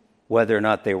 Whether or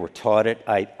not they were taught it,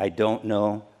 I don't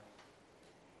know.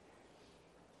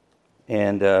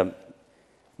 And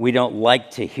we don't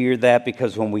like to hear that,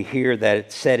 because when we hear that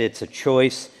it said it's a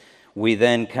choice, we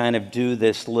then kind of do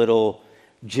this little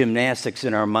gymnastics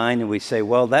in our mind and we say,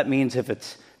 well, that means if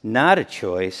it's not a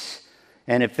choice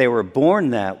and if they were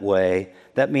born that way,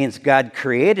 that means God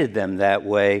created them that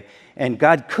way, and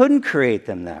God couldn't create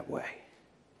them that way.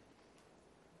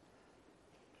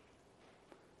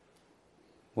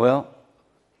 Well,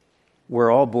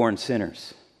 we're all born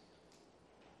sinners.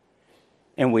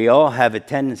 And we all have a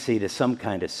tendency to some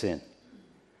kind of sin.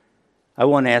 I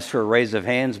won't ask for a raise of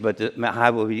hands, but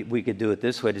how we could do it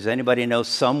this way. Does anybody know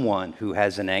someone who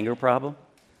has an anger problem?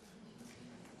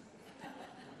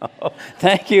 Oh,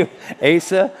 thank you,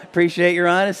 Asa. Appreciate your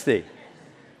honesty.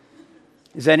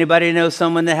 Does anybody know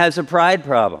someone that has a pride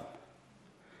problem?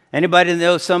 Anybody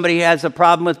know somebody who has a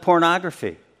problem with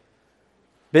pornography?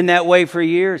 Been that way for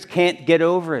years, can't get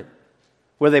over it.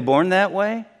 Were they born that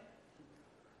way?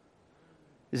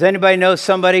 Does anybody know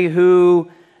somebody who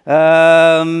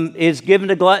is given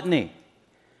to gluttony?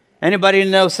 Anybody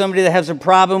know somebody that has a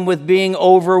problem with being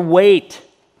overweight?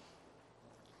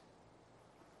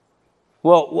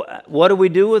 Well, what do we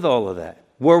do with all of that?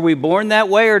 Were we born that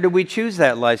way, or did we choose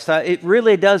that lifestyle? It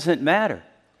really doesn't matter.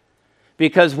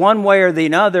 Because one way or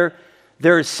the other,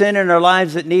 There is sin in our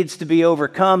lives that needs to be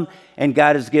overcome, and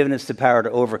God has given us the power to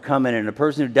overcome it. And a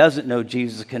person who doesn't know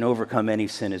Jesus can overcome any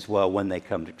sin as well when they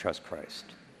come to trust Christ.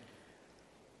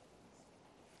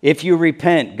 If you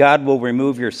repent, God will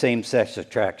remove your same-sex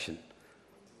attraction.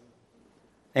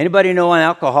 Anybody know an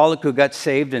alcoholic who got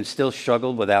saved and still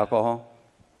struggled with alcohol?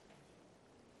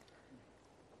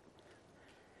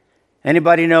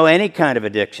 Anybody know any kind of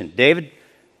addiction? David,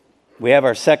 we have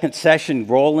our second session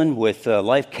rolling with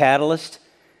Life Catalyst,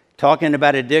 talking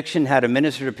about addiction, how to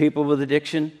minister to people with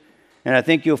addiction. And I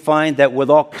think you'll find that with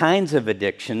all kinds of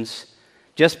addictions,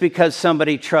 just because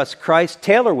somebody trusts Christ,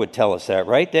 Taylor would tell us that,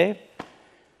 right, Dave?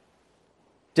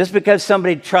 Just because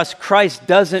somebody trusts Christ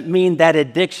doesn't mean that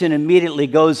addiction immediately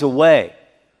goes away.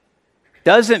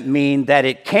 Doesn't mean that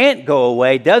it can't go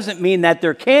away. Doesn't mean that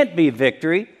there can't be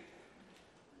victory.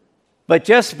 But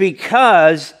just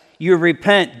because you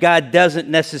repent, God doesn't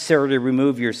necessarily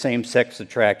remove your same-sex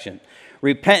attraction.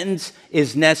 Repentance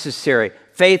is necessary.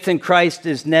 Faith in Christ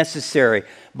is necessary.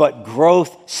 But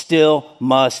growth still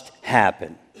must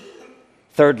happen.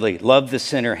 Thirdly, love the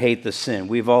sinner, hate the sin.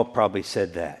 We've all probably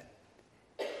said that.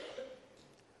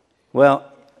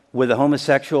 Well, with a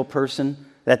homosexual person,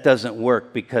 that doesn't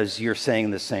work because you're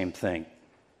saying the same thing.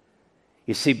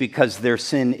 You see, because their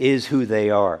sin is who they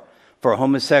are. For a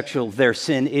homosexual, their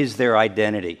sin is their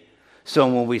identity. So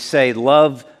when we say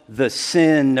love the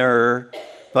sinner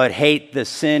but hate the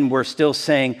sin, we're still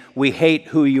saying we hate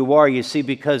who you are. You see,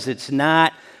 because it's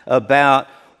not about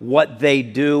what they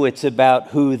do, it's about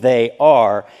who they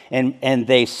are. And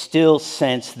they still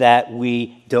sense that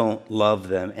we don't love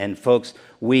them. And folks,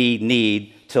 we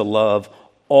need to love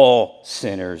all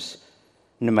sinners,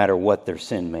 no matter what their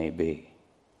sin may be.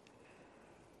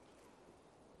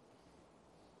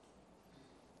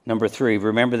 Number 3,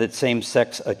 remember that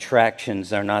same-sex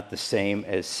attractions are not the same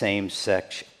as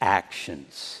same-sex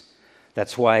actions.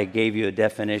 That's why I gave you a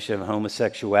definition of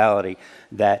homosexuality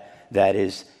that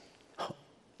is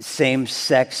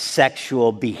same-sex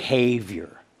sexual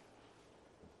behavior.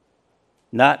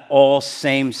 Not all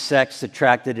same-sex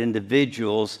attracted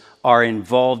individuals are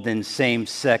involved in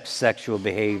same-sex sexual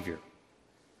behavior.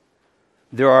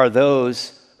 There are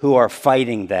those who are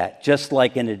fighting that, just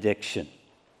like an addiction.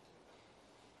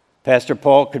 Pastor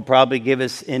Paul could probably give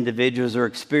us individuals or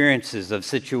experiences of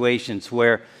situations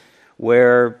where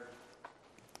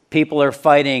people are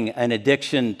fighting an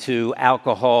addiction to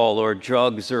alcohol or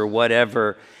drugs or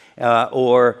whatever,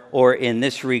 or in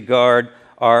this regard,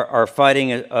 are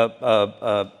fighting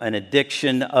an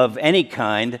addiction of any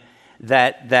kind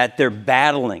that they're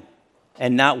battling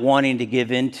and not wanting to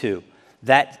give into.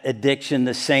 That addiction,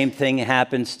 the same thing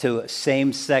happens to a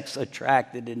same-sex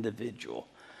attracted individual.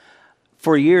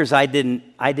 For years, I didn't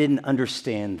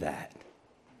understand that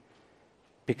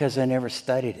because I never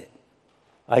studied it.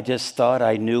 I just thought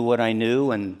I knew what I knew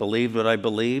and believed what I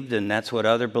believed, and that's what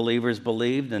other believers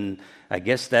believed, and I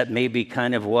guess that may be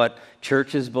kind of what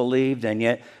churches believed, and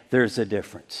yet there's a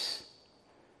difference.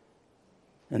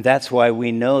 And that's why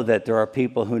we know that there are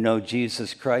people who know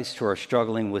Jesus Christ who are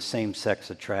struggling with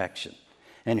same-sex attraction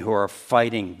and who are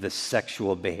fighting the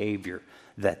sexual behavior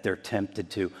that they're tempted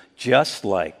to, just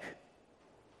like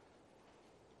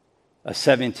a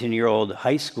 17-year-old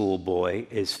high school boy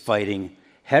is fighting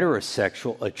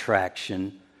heterosexual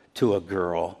attraction to a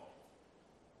girl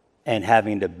and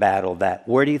having to battle that.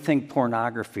 Where do you think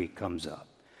pornography comes up?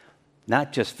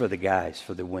 Not just for the guys,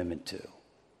 for the women too.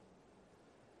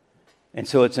 And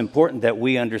so it's important that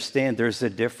we understand there's a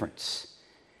difference.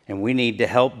 And we need to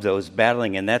help those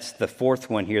battling. And that's the fourth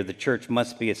one here. The church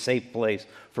must be a safe place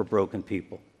for broken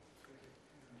people.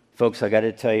 Folks, I got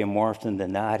to tell you, more often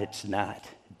than not, it's not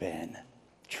been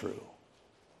true.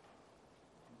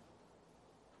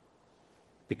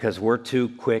 Because we're too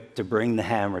quick to bring the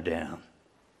hammer down.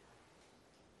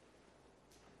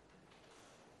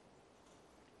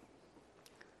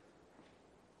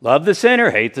 Love the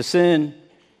sinner, hate the sin.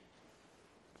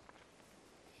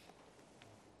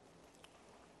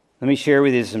 Let me share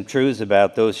with you some truths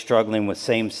about those struggling with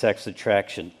same-sex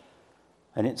attraction.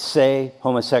 I didn't say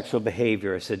homosexual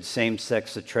behavior, I said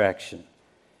same-sex attraction.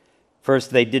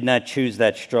 First, they did not choose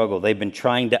that struggle. They've been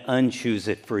trying to unchoose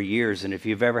it for years. And if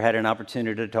you've ever had an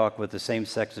opportunity to talk with a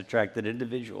same-sex attracted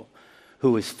individual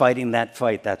who is fighting that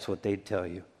fight, that's what they'd tell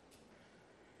you.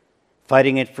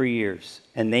 Fighting it for years.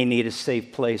 And they need a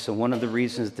safe place. And one of the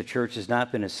reasons the church has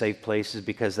not been a safe place is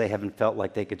because they haven't felt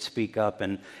like they could speak up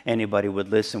and anybody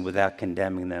would listen without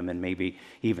condemning them and maybe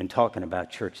even talking about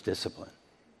church discipline.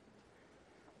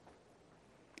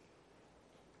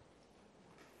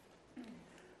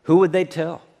 Who would they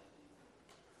tell?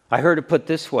 I heard it put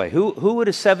this way. Who would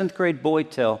a 7th grade boy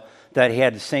tell that he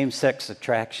had the same-sex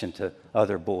attraction to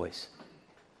other boys?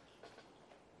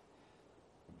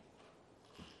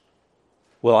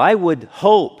 Well, I would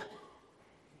hope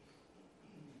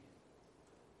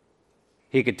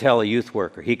he could tell a youth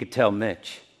worker. He could tell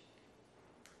Mitch.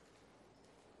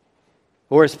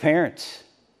 Or his parents.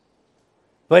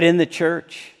 But in the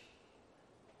church,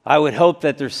 I would hope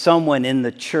that there's someone in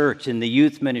the church, in the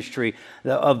youth ministry,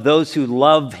 of those who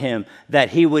love him, that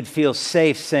he would feel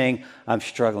safe saying, I'm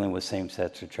struggling with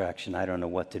same-sex attraction. I don't know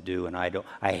what to do, and I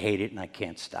hate it, and I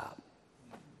can't stop.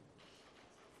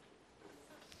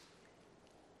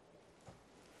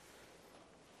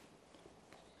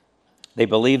 They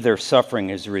believe their suffering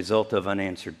is a result of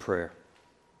unanswered prayer.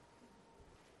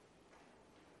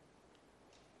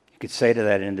 You could say to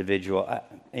that individual,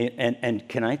 and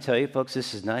can I tell you, folks,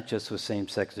 this is not just with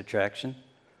same-sex attraction.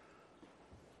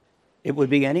 It would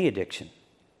be any addiction.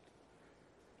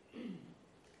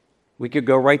 We could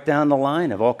go right down the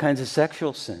line of all kinds of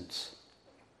sexual sins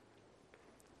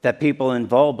that people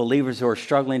involved, believers who are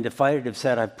struggling to fight it, have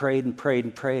said, I've prayed and prayed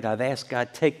and prayed. I've asked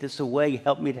God, take this away,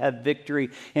 help me to have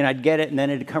victory. And I'd get it, and then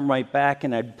it'd come right back,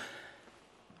 and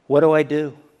what do I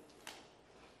do?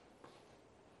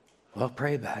 Well,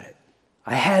 pray about it.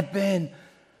 I have been.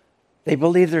 They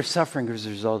believe they're suffering as a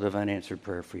result of unanswered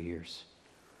prayer for years.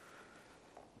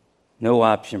 No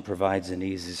option provides an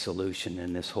easy solution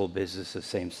in this whole business of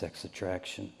same-sex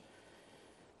attraction.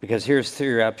 Because here's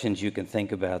three options you can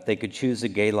think about. They could choose a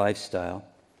gay lifestyle.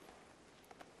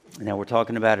 Now, we're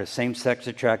talking about a same-sex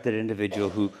attracted individual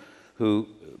who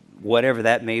whatever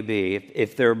that may be,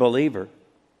 if they're a believer,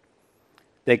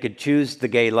 they could choose the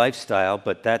gay lifestyle,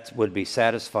 but that would be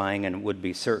satisfying and would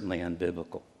be certainly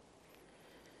unbiblical.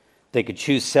 They could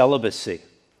choose celibacy.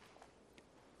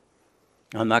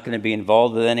 I'm not going to be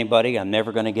involved with anybody. I'm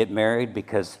never going to get married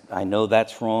because I know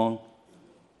that's wrong.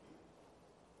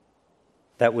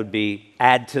 That would be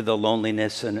add to the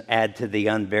loneliness and add to the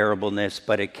unbearableness,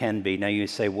 but it can be. Now you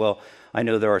say, well, I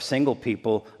know there are single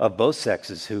people of both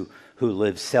sexes who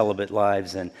live celibate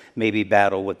lives and maybe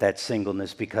battle with that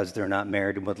singleness because they're not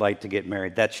married and would like to get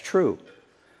married. That's true.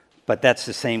 But that's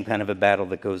the same kind of a battle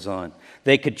that goes on.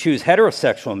 They could choose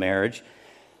heterosexual marriage,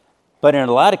 but in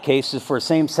a lot of cases for a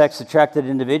same-sex attracted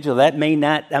individual, that may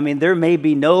not, there may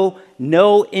be no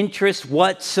interest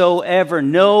whatsoever,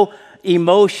 no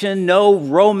emotion, no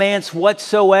romance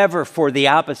whatsoever for the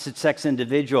opposite sex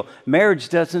individual. Marriage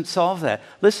doesn't solve that.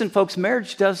 Listen, folks,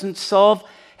 marriage doesn't solve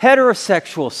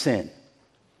heterosexual sin.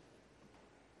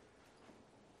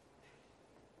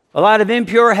 A lot of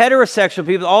impure heterosexual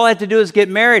people, all I have to do is get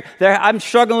married. I'm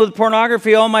struggling with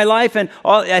pornography all my life, and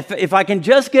if I can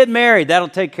just get married, that'll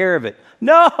take care of it.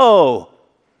 No!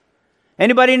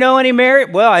 Anybody know any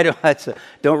married? Well, I don't.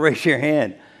 Don't raise your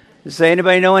hand. Say,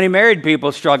 anybody know any married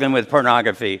people struggling with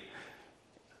pornography?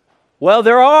 Well,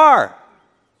 there are.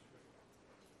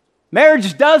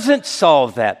 Marriage doesn't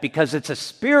solve that because it's a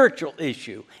spiritual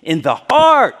issue in the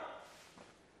heart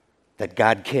that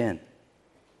God can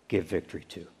give victory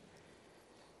to.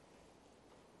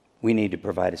 We need to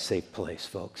provide a safe place,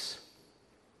 folks.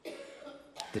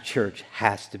 The church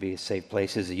has to be a safe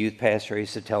place. As a youth pastor, I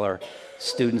used to tell our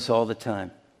students all the time,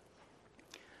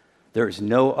 there's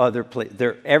no other place.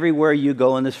 Everywhere you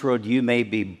go on this road, you may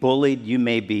be bullied, you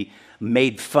may be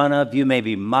made fun of, you may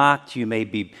be mocked, you may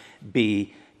be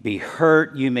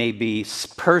hurt, you may be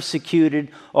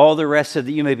persecuted, all the rest of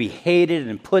it. You may be hated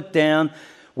and put down.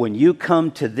 When you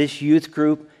come to this youth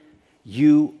group,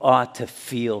 you ought to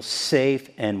feel safe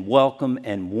and welcome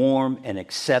and warm and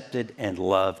accepted and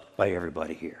loved by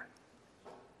everybody here.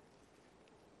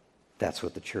 That's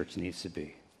what the church needs to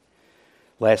be.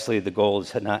 Lastly, the goal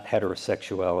is not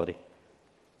heterosexuality.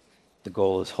 The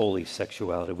goal is holy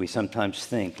sexuality. We sometimes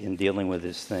think in dealing with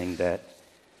this thing that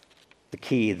the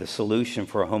key, the solution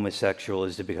for a homosexual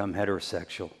is to become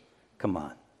heterosexual. Come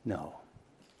on, no.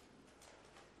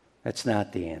 That's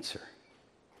not the answer.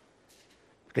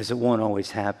 Because it won't always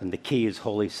happen. The key is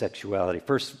holy sexuality.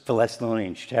 1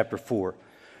 Thessalonians chapter 4.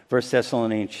 1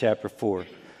 Thessalonians chapter 4.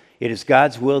 It is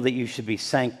God's will that you should be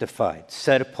sanctified,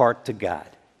 set apart to God.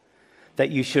 That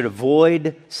you should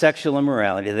avoid sexual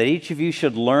immorality, that each of you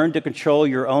should learn to control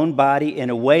your own body in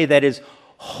a way that is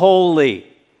holy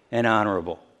and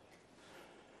honorable.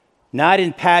 Not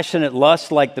in passionate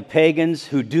lust like the pagans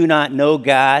who do not know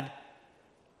God.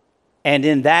 And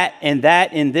in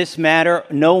this matter,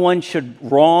 no one should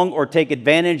wrong or take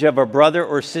advantage of a brother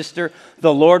or sister.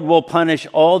 The Lord will punish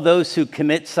all those who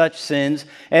commit such sins.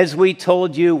 As we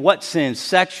told you, what sins?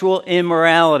 Sexual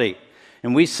immorality.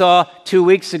 And we saw 2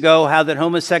 weeks ago how that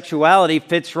homosexuality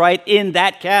fits right in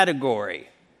that category.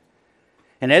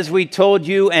 And as we told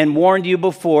you and warned you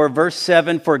before, verse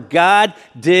 7, for God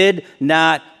did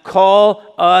not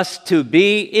call us to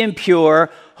be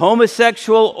impure,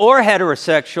 homosexual or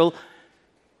heterosexual.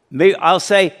 I'll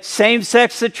say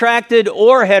same-sex attracted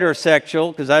or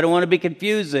heterosexual, because I don't want to be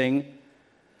confusing,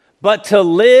 but to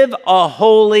live a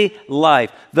holy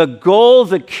life. The goal,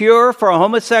 the cure for a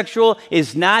homosexual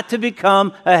is not to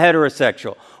become a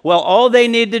heterosexual. Well, all they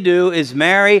need to do is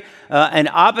marry an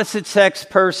opposite-sex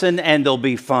person and they'll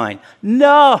be fine.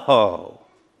 No!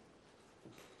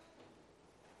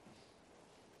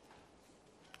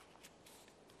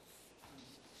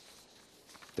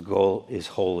 The goal is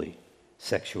holy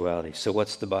sexuality. So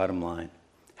what's the bottom line?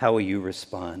 How will you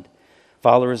respond?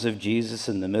 Followers of Jesus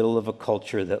in the middle of a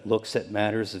culture that looks at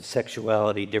matters of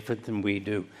sexuality different than we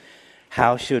do,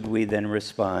 how should we then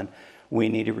respond? We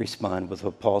need to respond with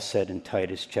what Paul said in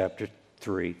Titus chapter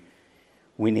 3.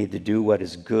 We need to do what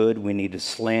is good. We need to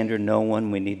slander no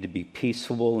one. We need to be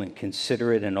peaceable and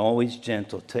considerate and always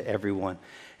gentle to everyone.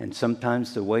 And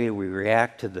sometimes the way we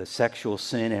react to the sexual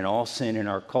sin and all sin in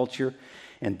our culture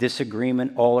and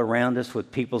disagreement all around us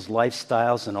with people's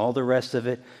lifestyles and all the rest of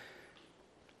it,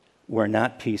 we're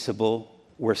not peaceable,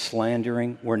 we're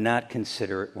slandering, we're not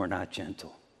considerate, we're not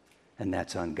gentle. And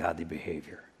that's ungodly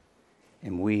behavior.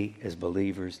 And we, as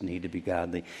believers, need to be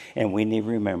godly. And we need to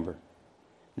remember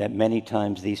that many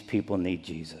times these people need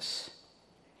Jesus.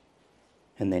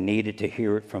 And they needed to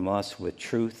hear it from us with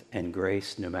truth and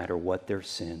grace, no matter what their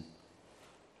sin.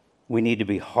 We need to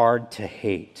be hard to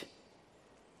hate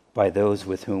by those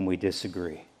with whom we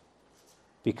disagree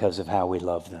because of how we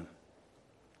love them.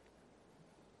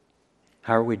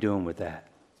 How are we doing with that?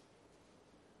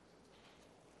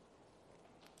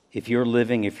 If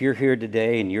you're here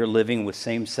today and you're living with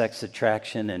same-sex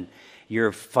attraction and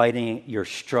you're fighting, you're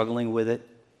struggling with it,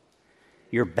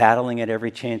 you're battling it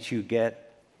every chance you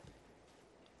get,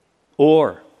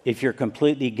 or if you're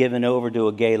completely given over to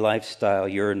a gay lifestyle,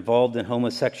 you're involved in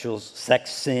homosexual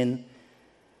sex sin,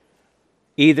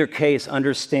 either case,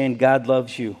 understand God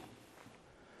loves you.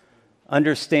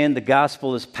 Understand the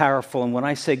gospel is powerful. And when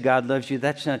I say God loves you,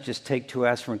 that's not just take 2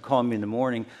 aspirin and call me in the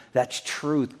morning. That's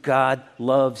truth. God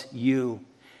loves you.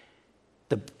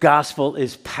 The gospel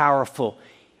is powerful.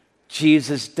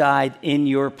 Jesus died in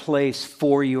your place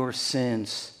for your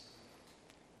sins.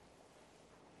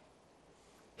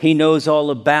 He knows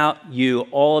all about you,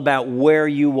 all about where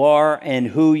you are and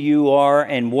who you are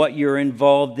and what you're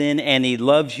involved in. And He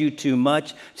loves you too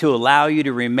much to allow you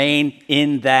to remain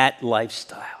in that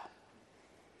lifestyle.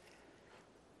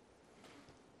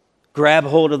 Grab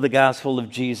hold of the gospel of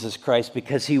Jesus Christ,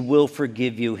 because He will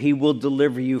forgive you. He will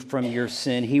deliver you from your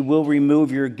sin. He will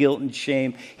remove your guilt and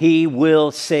shame. He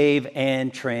will save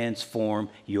and transform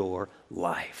your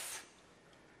life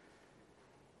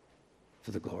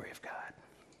for the glory of God.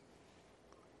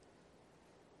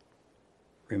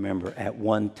 Remember, at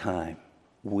one time,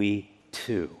 we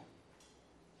too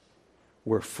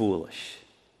were foolish,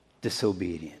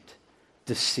 disobedient,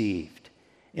 deceived,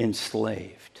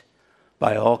 enslaved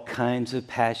by all kinds of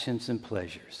passions and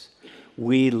pleasures.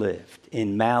 We lived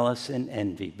in malice and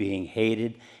envy, being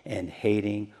hated and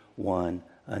hating one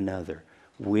another.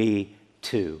 We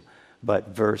too. But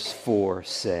verse 4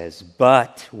 says,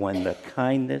 but when the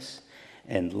kindness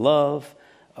and love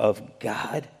of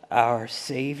God our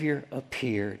Savior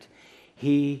appeared,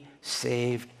 He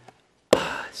saved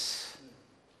us.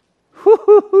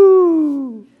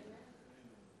 Woo-hoo-hoo!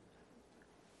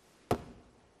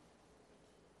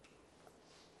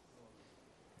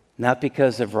 Not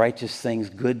because of righteous things,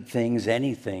 good things,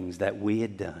 any things that we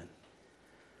had done,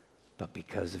 but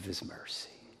because of His mercy.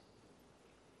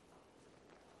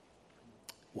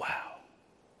 Wow.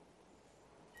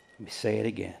 Let me say it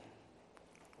again.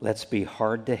 Let's be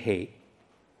hard to hate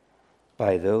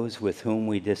by those with whom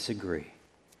we disagree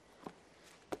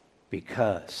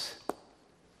because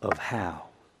of how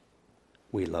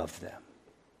we love them.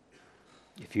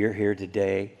 If you're here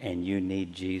today and you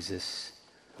need Jesus,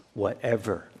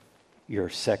 whatever your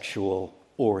sexual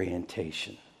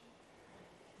orientation,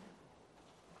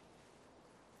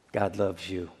 God loves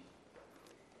you.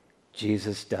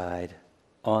 Jesus died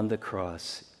on the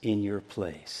cross in your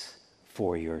place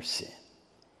for your sin.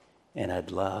 And I'd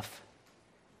love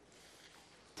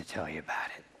to tell you about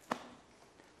it.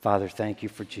 Father, thank you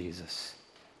for Jesus.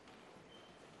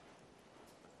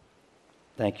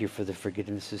 Thank you for the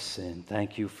forgiveness of sin.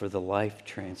 Thank you for the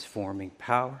life-transforming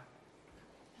power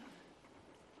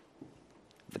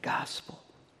of the gospel.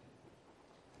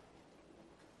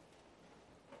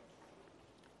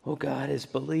 Oh God, as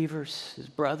believers, as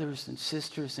brothers and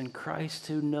sisters in Christ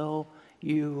who know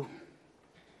you,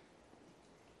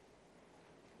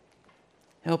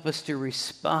 Help us to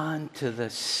respond to the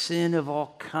sin of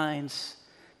all kinds,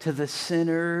 to the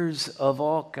sinners of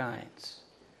all kinds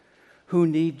who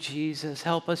need Jesus.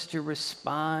 Help us to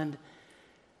respond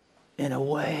in a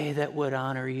way that would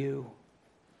honor you,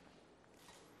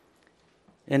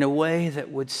 in a way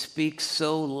that would speak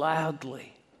so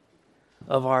loudly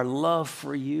of our love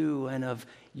for you and of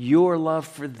your love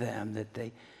for them that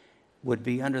they would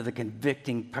be under the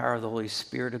convicting power of the Holy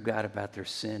Spirit of God about their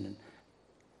sin and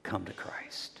come to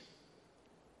Christ.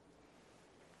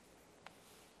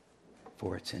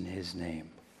 For it's in His name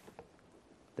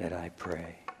that I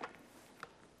pray.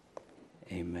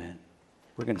 Amen.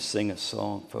 We're going to sing a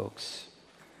song, folks.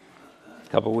 A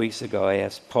couple weeks ago, I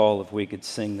asked Paul if we could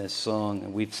sing this song,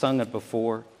 and we've sung it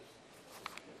before.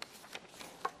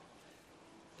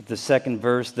 The second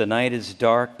verse, the night is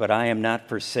dark, but I am not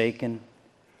forsaken,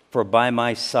 for by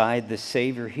my side the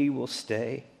Savior, He will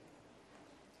stay.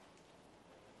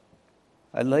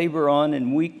 I labor on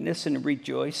in weakness and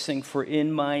rejoicing, for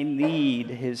in my need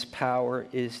His power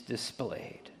is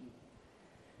displayed.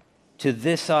 To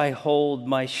this I hold,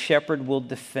 my shepherd will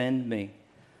defend me.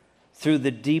 Through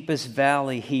the deepest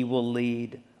valley He will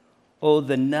lead. Oh,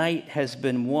 the night has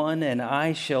been won, and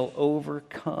I shall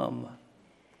overcome.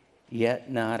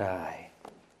 Yet not I,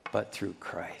 but through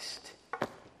Christ